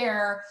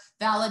unfair,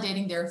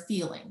 validating their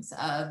feelings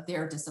of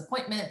their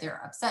disappointment, their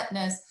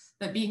upsetness,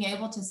 but being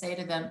able to say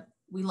to them,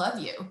 we love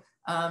you.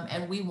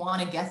 And we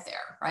want to get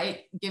there,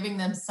 right? Giving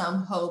them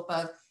some hope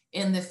of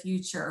in the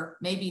future,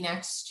 maybe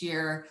next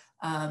year,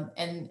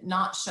 and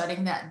not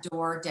shutting that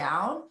door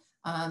down.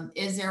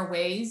 Is there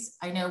ways?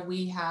 I know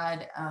we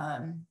had,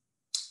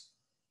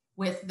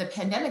 with the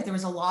pandemic, there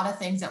was a lot of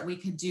things that we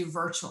could do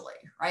virtually,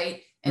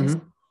 right? And so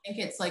I think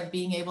it's like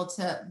being able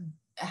to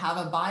have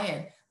a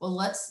buy-in. Well,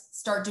 let's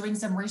start doing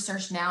some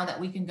research now that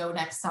we can go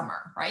next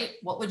summer, right?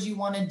 What would you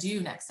want to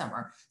do next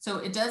summer? So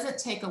it doesn't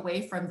take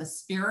away from the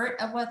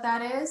spirit of what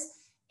that is.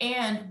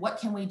 And what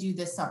can we do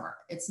this summer?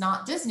 It's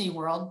not Disney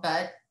World,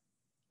 but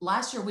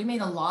last year we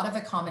made a lot of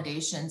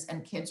accommodations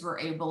and kids were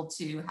able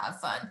to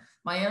have fun.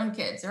 My own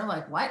kids, they're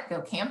like, what,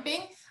 go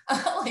camping?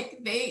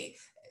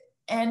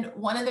 And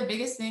one of the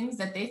biggest things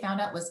that they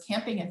found out was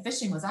camping and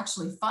fishing was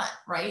actually fun,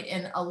 right?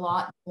 And a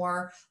lot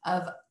more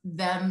of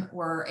them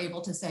were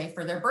able to say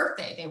for their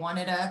birthday, they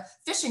wanted a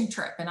fishing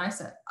trip. And I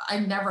said, I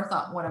never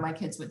thought one of my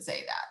kids would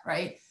say that,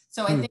 right?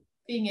 So I think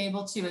being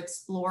able to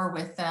explore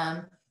with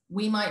them,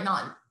 we might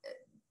not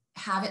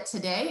have it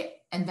today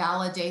and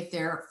validate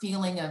their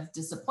feeling of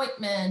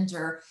disappointment,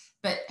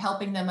 but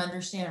helping them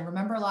understand.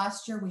 Remember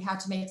last year we had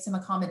to make some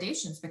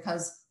accommodations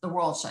because the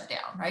world shut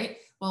down, right?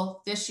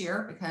 Well, this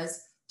year,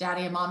 because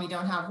daddy and mommy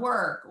don't have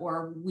work,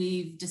 or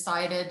we've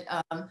decided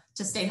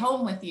to stay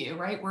home with you,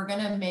 right? We're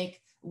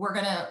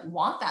gonna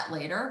want that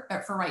later,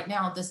 but for right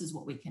now, this is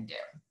what we can do.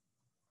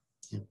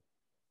 Yeah.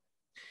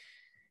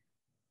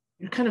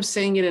 You're kind of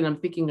saying it and I'm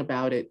thinking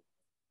about it.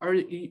 Are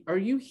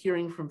you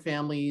hearing from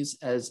families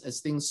as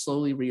things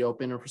slowly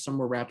reopen or for some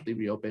more rapidly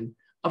reopen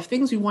of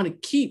things we want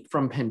to keep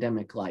from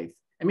pandemic life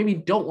and maybe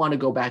don't want to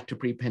go back to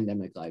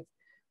pre-pandemic life?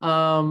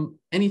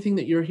 Anything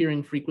that you're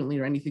hearing frequently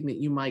or anything that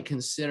you might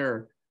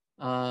consider?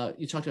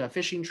 You talked about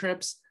fishing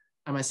trips.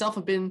 I myself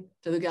have been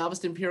to the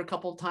Galveston Pier a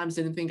couple of times.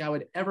 Didn't think I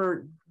would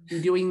ever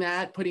be doing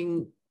that,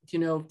 putting,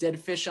 dead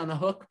fish on a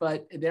hook,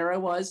 but there I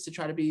was to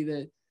try to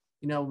be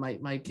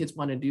my kids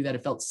wanted to do that.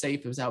 It felt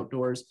safe. It was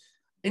outdoors.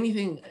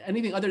 Anything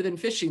other than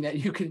fishing that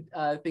you could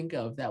think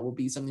of that will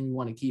be something we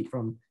want to keep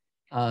from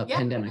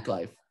pandemic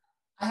life?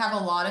 I have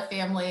a lot of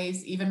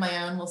families, even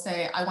my own, will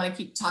say, I want to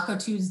keep Taco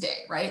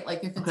Tuesday, right?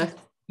 Like if it's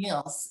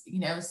meals,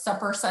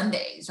 supper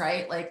Sundays,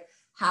 right? Like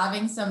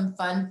having some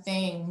fun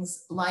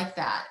things like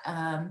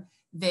that.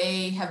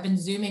 They have been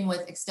Zooming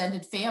with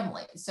extended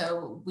family.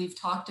 So we've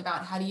talked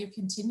about how do you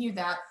continue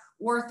that,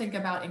 or think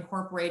about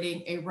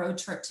incorporating a road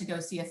trip to go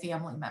see a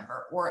family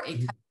member or a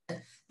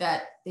cousin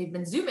that they've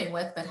been Zooming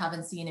with but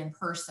haven't seen in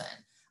person.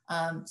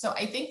 So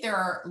I think there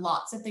are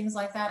lots of things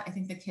like that. I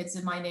think the kids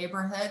in my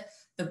neighborhood,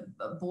 the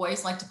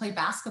boys like to play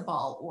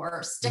basketball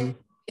or stick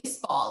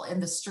baseball in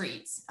the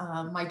streets.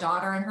 My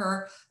daughter and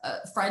her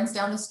friends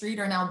down the street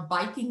are now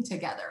biking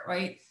together,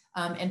 right?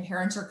 And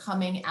parents are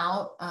coming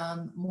out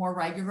more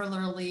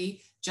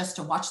regularly just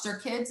to watch their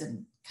kids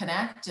and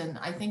connect. And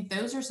I think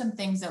those are some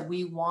things that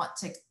we want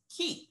to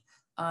keep.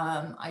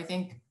 I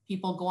think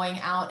people going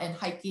out and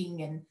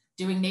hiking and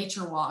doing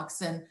nature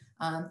walks and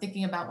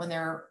thinking about when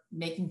they're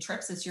making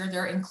trips this year,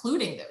 they're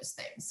including those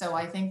things. So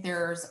I think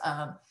there's,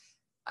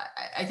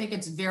 I think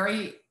it's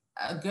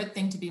a good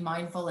thing to be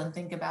mindful and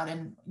think about.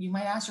 And you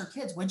might ask your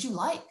kids, what'd you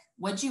like?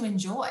 What'd you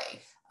enjoy?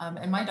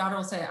 And my daughter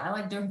will say, I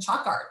like doing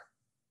chalk art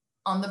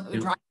on the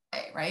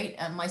driveway, right?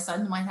 And my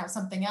son might have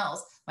something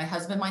else. My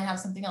husband might have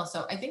something else.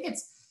 So I think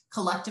it's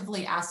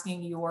collectively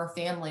asking your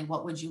family,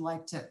 what would you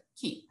like to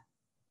keep?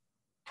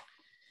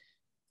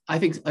 I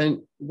think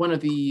one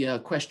of the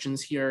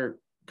questions here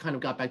kind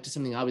of got back to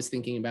something I was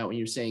thinking about when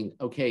you're saying,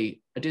 okay,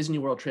 a Disney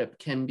World trip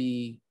can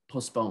be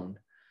postponed.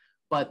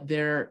 But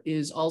there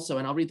is also,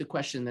 and I'll read the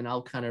question, then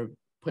I'll kind of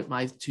put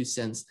my 2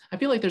 cents. I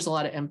feel like there's a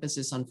lot of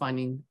emphasis on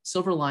finding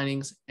silver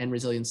linings and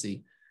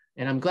resiliency.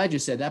 And I'm glad you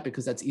said that,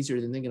 because that's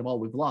easier than thinking of all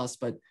we've lost.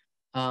 But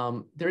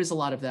there is a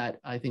lot of that,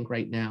 I think,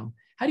 right now.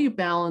 How do you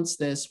balance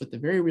this with the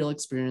very real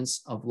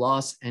experience of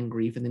loss and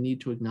grief and the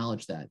need to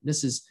acknowledge that?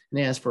 This is, and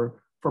they ask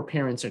for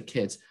parents or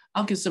kids.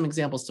 I'll give some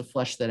examples to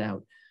flesh that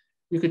out.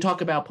 You could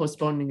talk about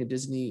postponing a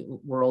Disney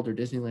World or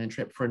Disneyland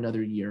trip for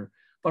another year.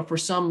 But for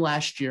some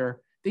last year,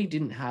 they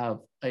didn't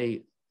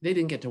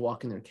get to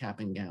walk in their cap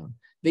and gown.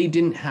 They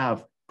didn't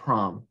have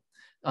prom.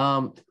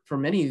 For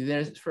many,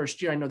 their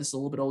first year, I know this is a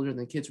little bit older than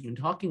the kids we've been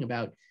talking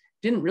about,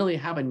 didn't really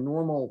have a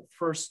normal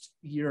first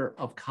year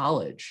of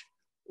college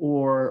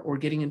or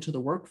getting into the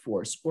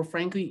workforce, or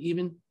frankly,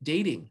 even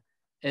dating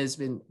has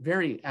been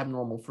very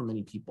abnormal for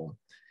many people.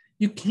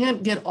 You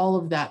can't get all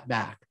of that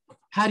back.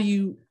 How do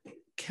you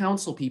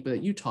counsel people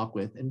that you talk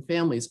with and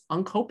families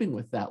on coping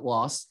with that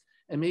loss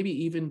and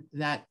maybe even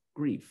that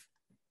grief?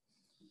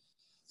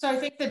 So I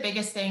think the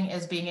biggest thing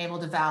is being able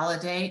to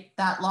validate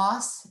that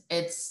loss.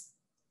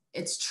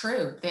 It's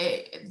true.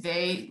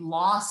 They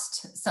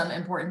lost some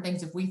important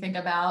things. If we think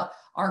about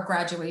our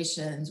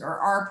graduations or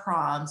our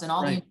proms and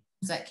all the things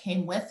that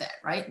came with it,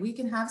 right? We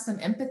can have some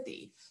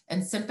empathy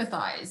and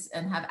sympathize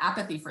and have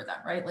apathy for them,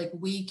 right? Like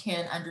we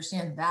can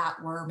understand that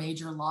were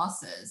major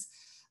losses.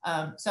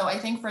 So I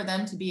think for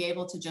them to be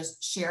able to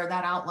just share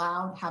that out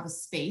loud, have a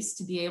space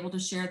to be able to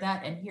share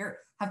that and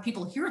have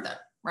people hear them,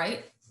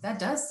 right? That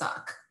does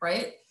suck,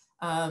 right?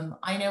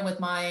 I know with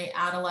my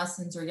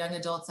adolescents or young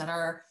adults that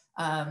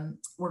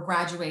were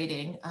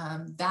graduating,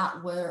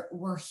 that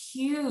were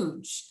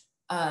huge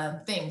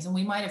things. And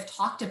we might have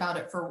talked about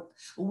it for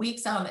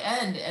weeks on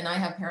end. And I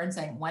have parents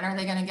saying, when are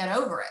they going to get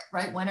over it,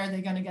 right? When are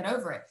they going to get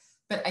over it?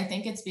 But I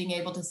think it's being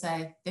able to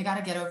say, they got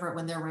to get over it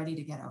when they're ready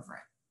to get over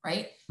it,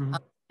 right? Mm-hmm.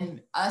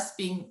 And us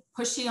being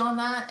pushy on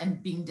that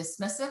and being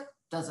dismissive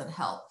doesn't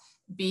help.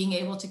 Being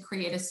able to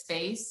create a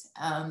space,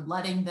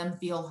 letting them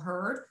feel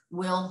heard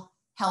will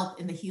help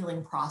in the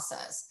healing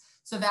process.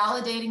 So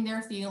validating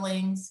their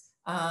feelings,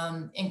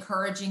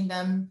 encouraging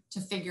them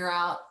to figure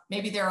out,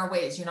 maybe there are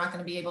ways you're not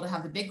going to be able to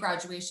have the big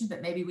graduation,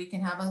 but maybe we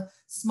can have a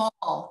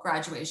small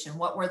graduation.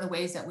 What were the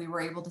ways that we were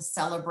able to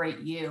celebrate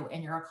you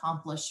and your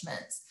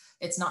accomplishments?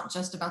 It's not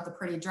just about the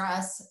pretty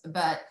dress,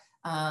 but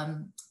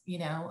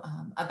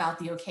about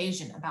the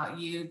occasion, about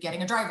you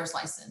getting a driver's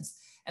license.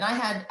 And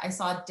I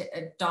saw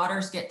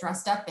daughters get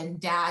dressed up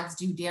and dads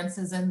do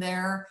dances in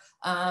their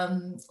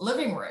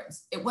living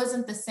rooms. It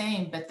wasn't the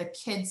same, but the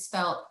kids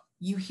felt,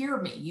 you hear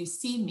me, you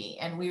see me.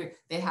 And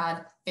they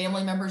had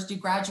family members do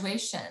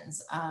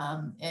graduations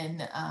in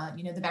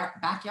the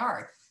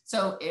backyard.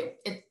 So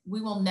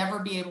we will never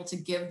be able to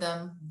give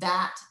them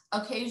that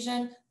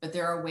occasion, but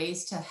there are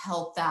ways to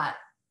help that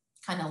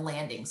kind of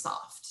landing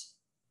soft.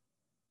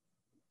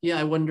 Yeah,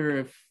 I wonder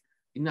if,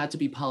 not to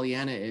be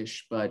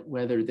Pollyanna-ish, but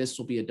whether this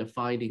will be a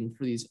defining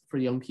for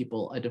young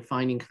people, a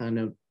defining kind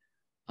of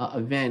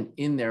event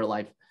in their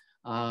life.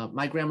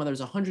 My grandmother's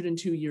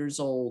 102 years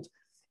old,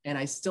 and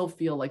I still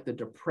feel like the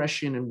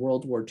Depression and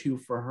World War II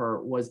for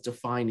her was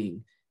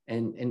defining.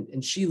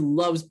 And she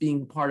loves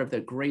being part of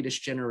the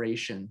greatest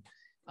generation.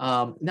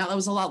 Now that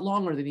was a lot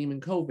longer than even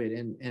COVID,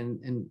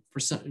 and for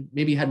some,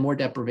 maybe had more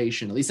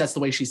deprivation. At least that's the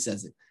way she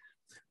says it.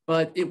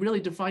 But it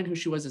really defined who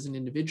she was as an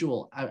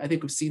individual. I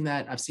think we've seen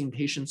that. I've seen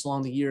patients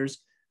along the years,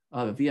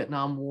 the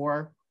Vietnam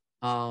War,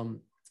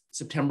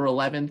 September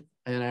 11th,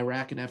 and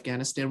Iraq and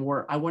Afghanistan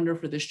war. I wonder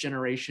for this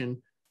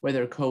generation,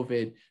 whether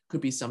COVID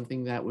could be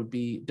something that would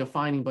be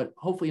defining, but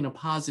hopefully in a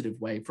positive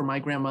way. For my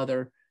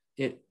grandmother,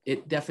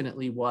 it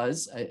definitely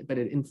was, but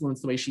it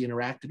influenced the way she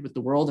interacted with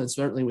the world and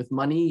certainly with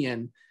money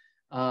and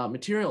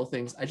material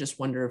things. I just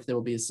wonder if there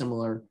will be a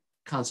similar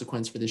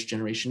consequence for this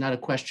generation. Not a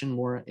question,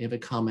 more of a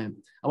comment.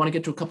 I want to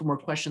get to a couple more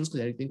questions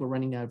because I think we're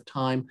running out of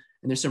time.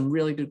 And there's some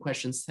really good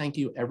questions. Thank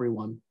you,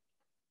 everyone.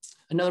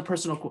 Another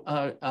personal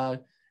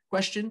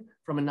question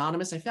from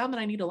Anonymous. I found that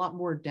I need a lot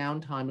more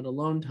downtime and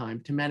alone time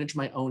to manage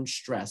my own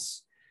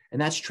stress. And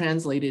that's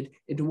translated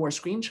into more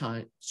screen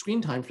time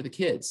for the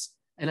kids.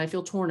 And I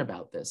feel torn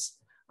about this.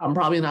 I'm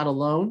probably not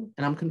alone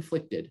and I'm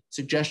conflicted.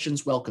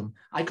 Suggestions welcome.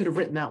 I could have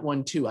written that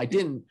one too. I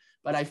didn't,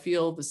 but I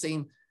feel the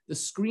same. The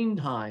screen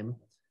time,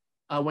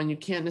 when you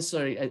can't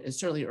necessarily,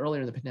 certainly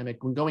earlier in the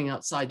pandemic, when going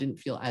outside didn't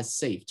feel as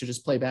safe to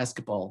just play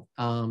basketball,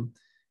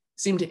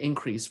 seemed to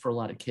increase for a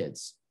lot of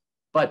kids.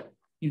 But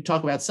you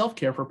talk about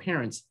self-care for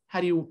parents. How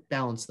do you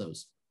balance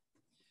those?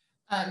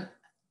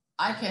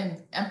 I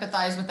can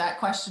empathize with that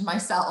question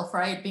myself,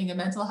 right? Being a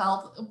mental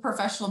health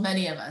professional,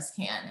 many of us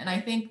can. And I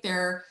think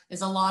there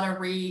is a lot of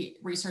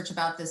research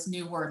about this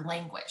new word,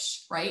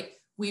 languish, right?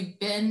 We've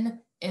been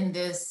in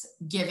this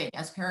giving.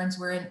 As parents,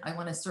 we're in, I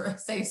want to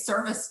say,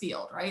 service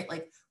field, right?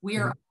 Like we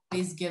are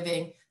always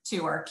giving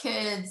to our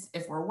kids.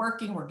 If we're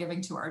working, we're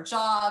giving to our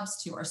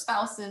jobs, to our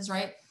spouses,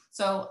 right?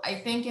 So I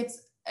think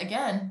it's,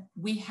 again,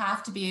 we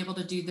have to be able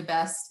to do the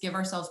best, give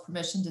ourselves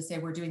permission to say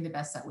we're doing the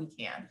best that we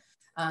can.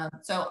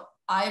 So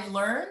I've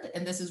learned,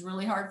 and this is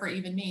really hard for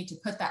even me, to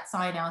put that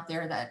sign out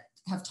there that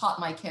have taught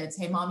my kids,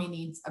 hey, mommy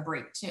needs a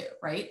break too,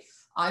 right?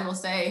 I will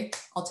say,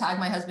 I'll tag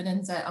my husband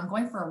and say, I'm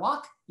going for a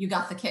walk, you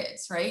got the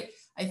kids, right?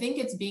 I think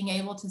it's being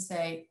able to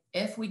say,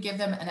 if we give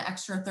them an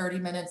extra 30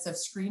 minutes of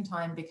screen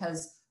time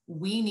because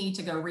we need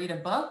to go read a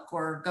book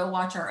or go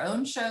watch our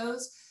own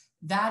shows,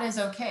 that is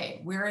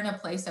okay. We're in a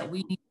place that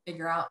we need to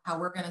figure out how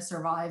we're going to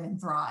survive and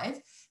thrive.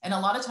 And a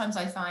lot of times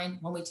I find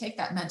when we take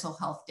that mental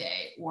health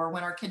day, or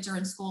when our kids are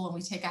in school and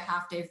we take a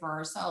half day for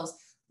ourselves,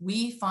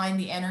 we find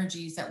the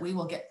energies that we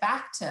will get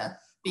back to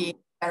being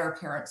better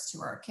parents to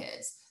our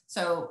kids.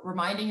 So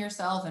reminding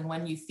yourself, and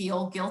when you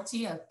feel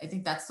guilty, I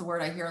think that's the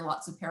word I hear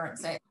lots of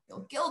parents say, I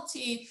feel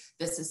guilty,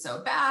 this is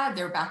so bad,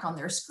 they're back on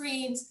their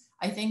screens.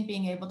 I think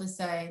being able to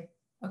say,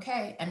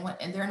 okay,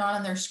 and they're not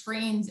on their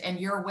screens and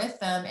you're with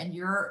them and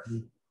you're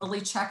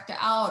really checked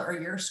out or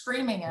you're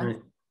screaming,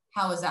 and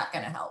how is that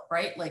going to help,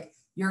 right? Like,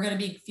 you're going to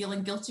be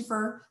feeling guilty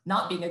for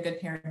not being a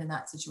good parent in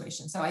that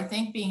situation. So I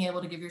think being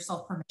able to give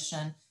yourself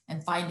permission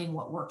and finding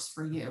what works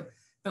for you.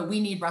 But we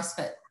need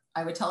respite.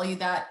 I would tell you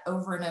that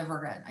over and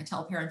over again. I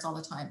tell parents all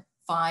the time,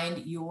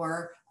 find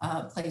your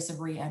place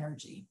of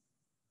re-energy.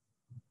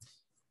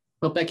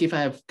 Well, Becky, if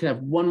I could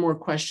have one more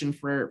question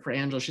for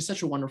Angela. She's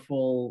such a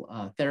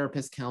wonderful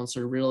therapist,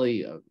 counselor,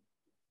 really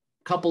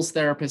couples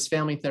therapist,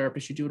 family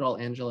therapist. You do it all,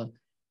 Angela.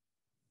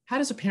 How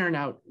does a parent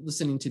out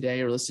listening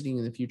today or listening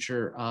in the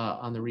future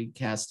on the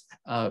Readcast,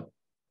 how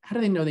do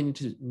they know they need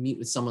to meet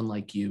with someone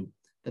like you,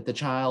 that the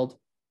child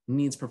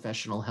needs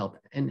professional help?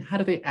 And how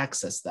do they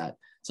access that?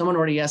 Someone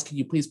already asked, can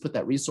you please put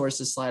that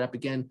resources slide up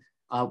again?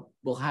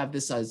 We'll have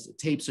this as a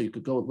tape so you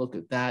could go look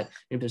at that.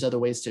 If there's other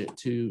ways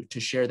to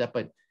share that.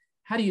 But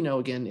how do you know,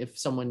 again, if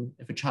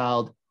a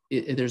child,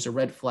 there's a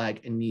red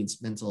flag and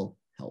needs mental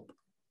help,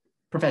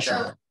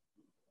 professional help?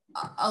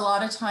 A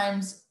lot of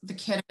times the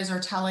kiddos are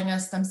telling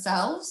us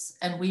themselves,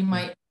 and we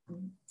might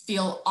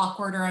feel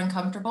awkward or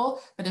uncomfortable,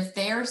 but if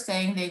they're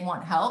saying they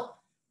want help,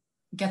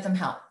 get them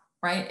help,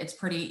 right? It's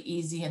pretty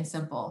easy and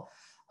simple.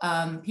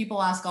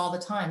 People ask all the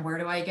time, where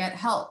do I get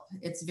help?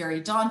 It's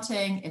very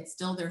daunting.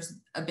 There's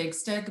a big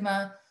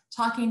stigma.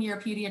 Talking to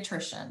your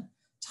pediatrician,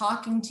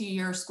 talking to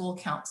your school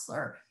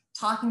counselor,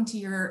 talking to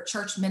your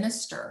church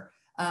minister.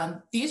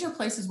 These are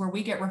places where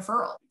we get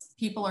referrals.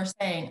 People are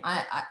saying,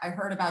 I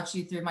heard about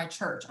you through my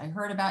church. I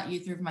heard about you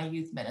through my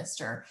youth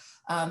minister,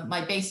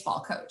 my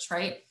baseball coach,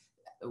 right?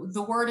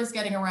 The word is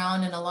getting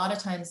around, and a lot of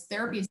times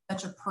therapy is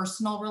such a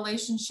personal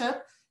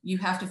relationship. You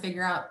have to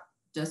figure out,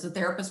 does the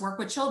therapist work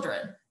with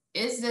children?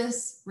 Is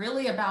this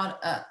really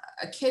about a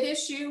kid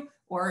issue,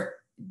 or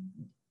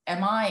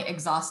am I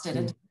exhausted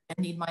and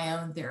need my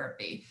own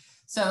therapy?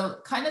 So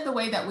kind of the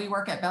way that we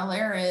work at Bel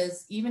Air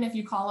is, even if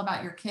you call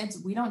about your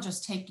kids, we don't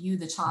just take you,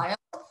 the child,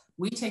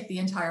 we take the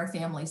entire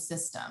family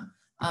system.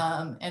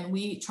 And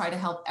we try to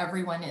help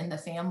everyone in the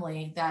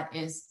family that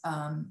is,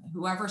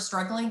 whoever's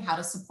struggling, how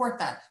to support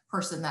that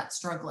person that's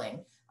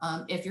struggling.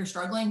 If you're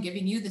struggling,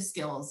 giving you the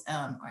skills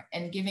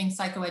and giving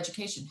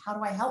psychoeducation. How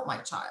do I help my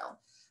child?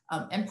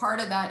 And part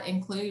of that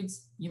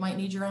includes, you might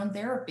need your own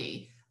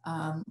therapy.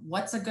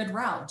 What's a good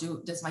route?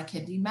 Does my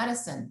kid need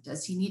medicine?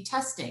 Does he need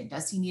testing?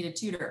 Does he need a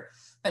tutor?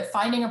 But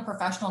finding a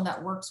professional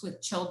that works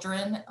with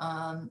children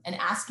and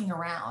asking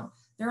around.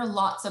 There are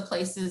lots of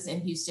places in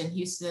Houston.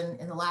 Houston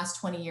in the last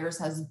 20 years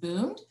has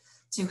boomed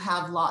to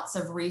have lots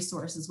of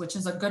resources, which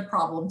is a good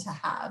problem to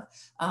have.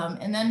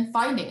 And then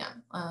finding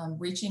them,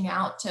 reaching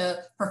out to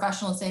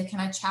professionals and say, can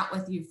I chat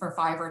with you for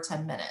 5 or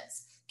 10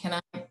 minutes? Can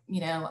I,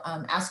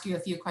 ask you a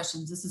few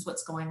questions? This is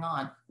what's going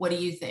on. What do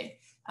you think?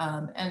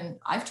 And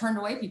I've turned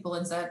away people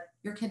and said,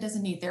 your kid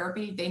doesn't need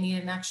therapy. They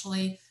need an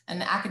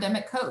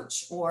academic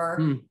coach,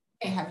 or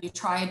hey, have you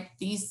tried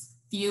these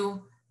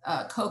few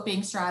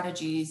coping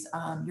strategies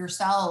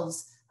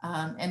yourselves,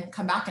 and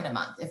come back in a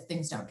month if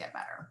things don't get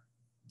better.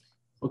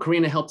 Well,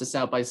 Karina helped us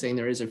out by saying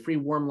there is a free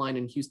warm line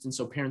in Houston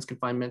so parents can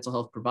find mental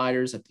health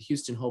providers at the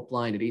Houston Hope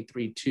line at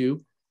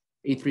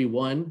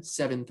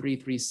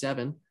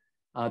 832-831-7337.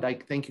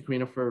 Thank you,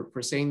 Karina,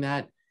 for saying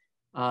that.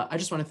 I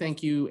just want to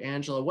thank you,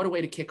 Angela. What a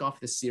way to kick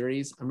off this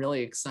series. I'm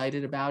really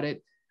excited about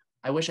it.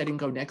 I wish I didn't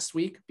go next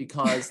week,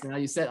 because now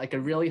you set like a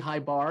really high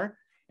bar,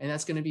 and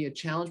that's going to be a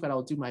challenge, but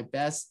I'll do my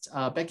best.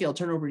 Becky, I'll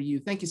turn over to you.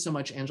 Thank you so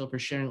much, Angela, for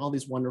sharing all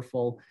these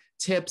wonderful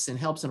tips and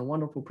helps and a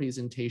wonderful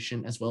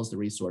presentation, as well as the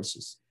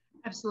resources.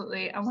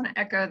 Absolutely. I want to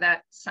echo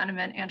that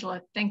sentiment,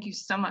 Angela. Thank you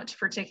so much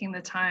for taking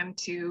the time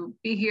to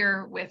be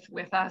here with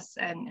us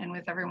and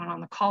with everyone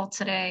on the call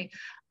today.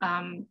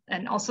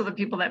 And also the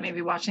people that may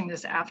be watching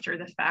this after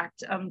the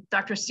fact.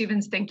 Dr.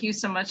 Stevens, thank you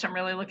so much. I'm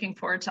really looking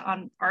forward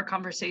to our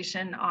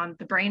conversation on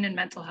the brain and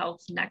mental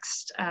health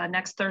next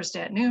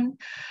Thursday at noon.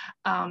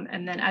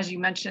 And then, as you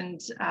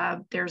mentioned,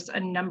 there's a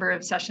number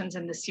of sessions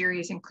in the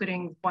series,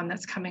 including one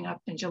that's coming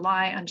up in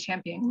July on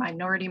championing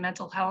minority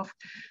mental health.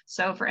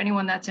 So for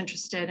anyone that's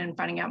interested in and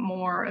finding out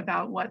more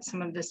about what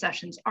some of the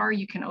sessions are,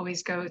 you can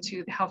always go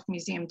to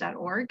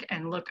thehealthmuseum.org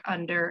and look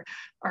under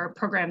our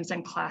programs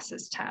and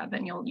classes tab,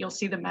 and you'll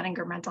see the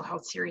Menninger Mental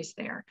Health series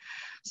there.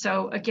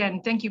 So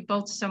again, thank you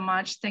both so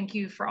much. Thank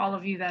you for all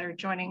of you that are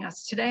joining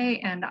us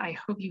today, and I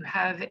hope you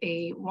have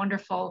a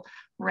wonderful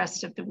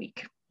rest of the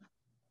week.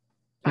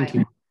 Bye. Thank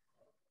you.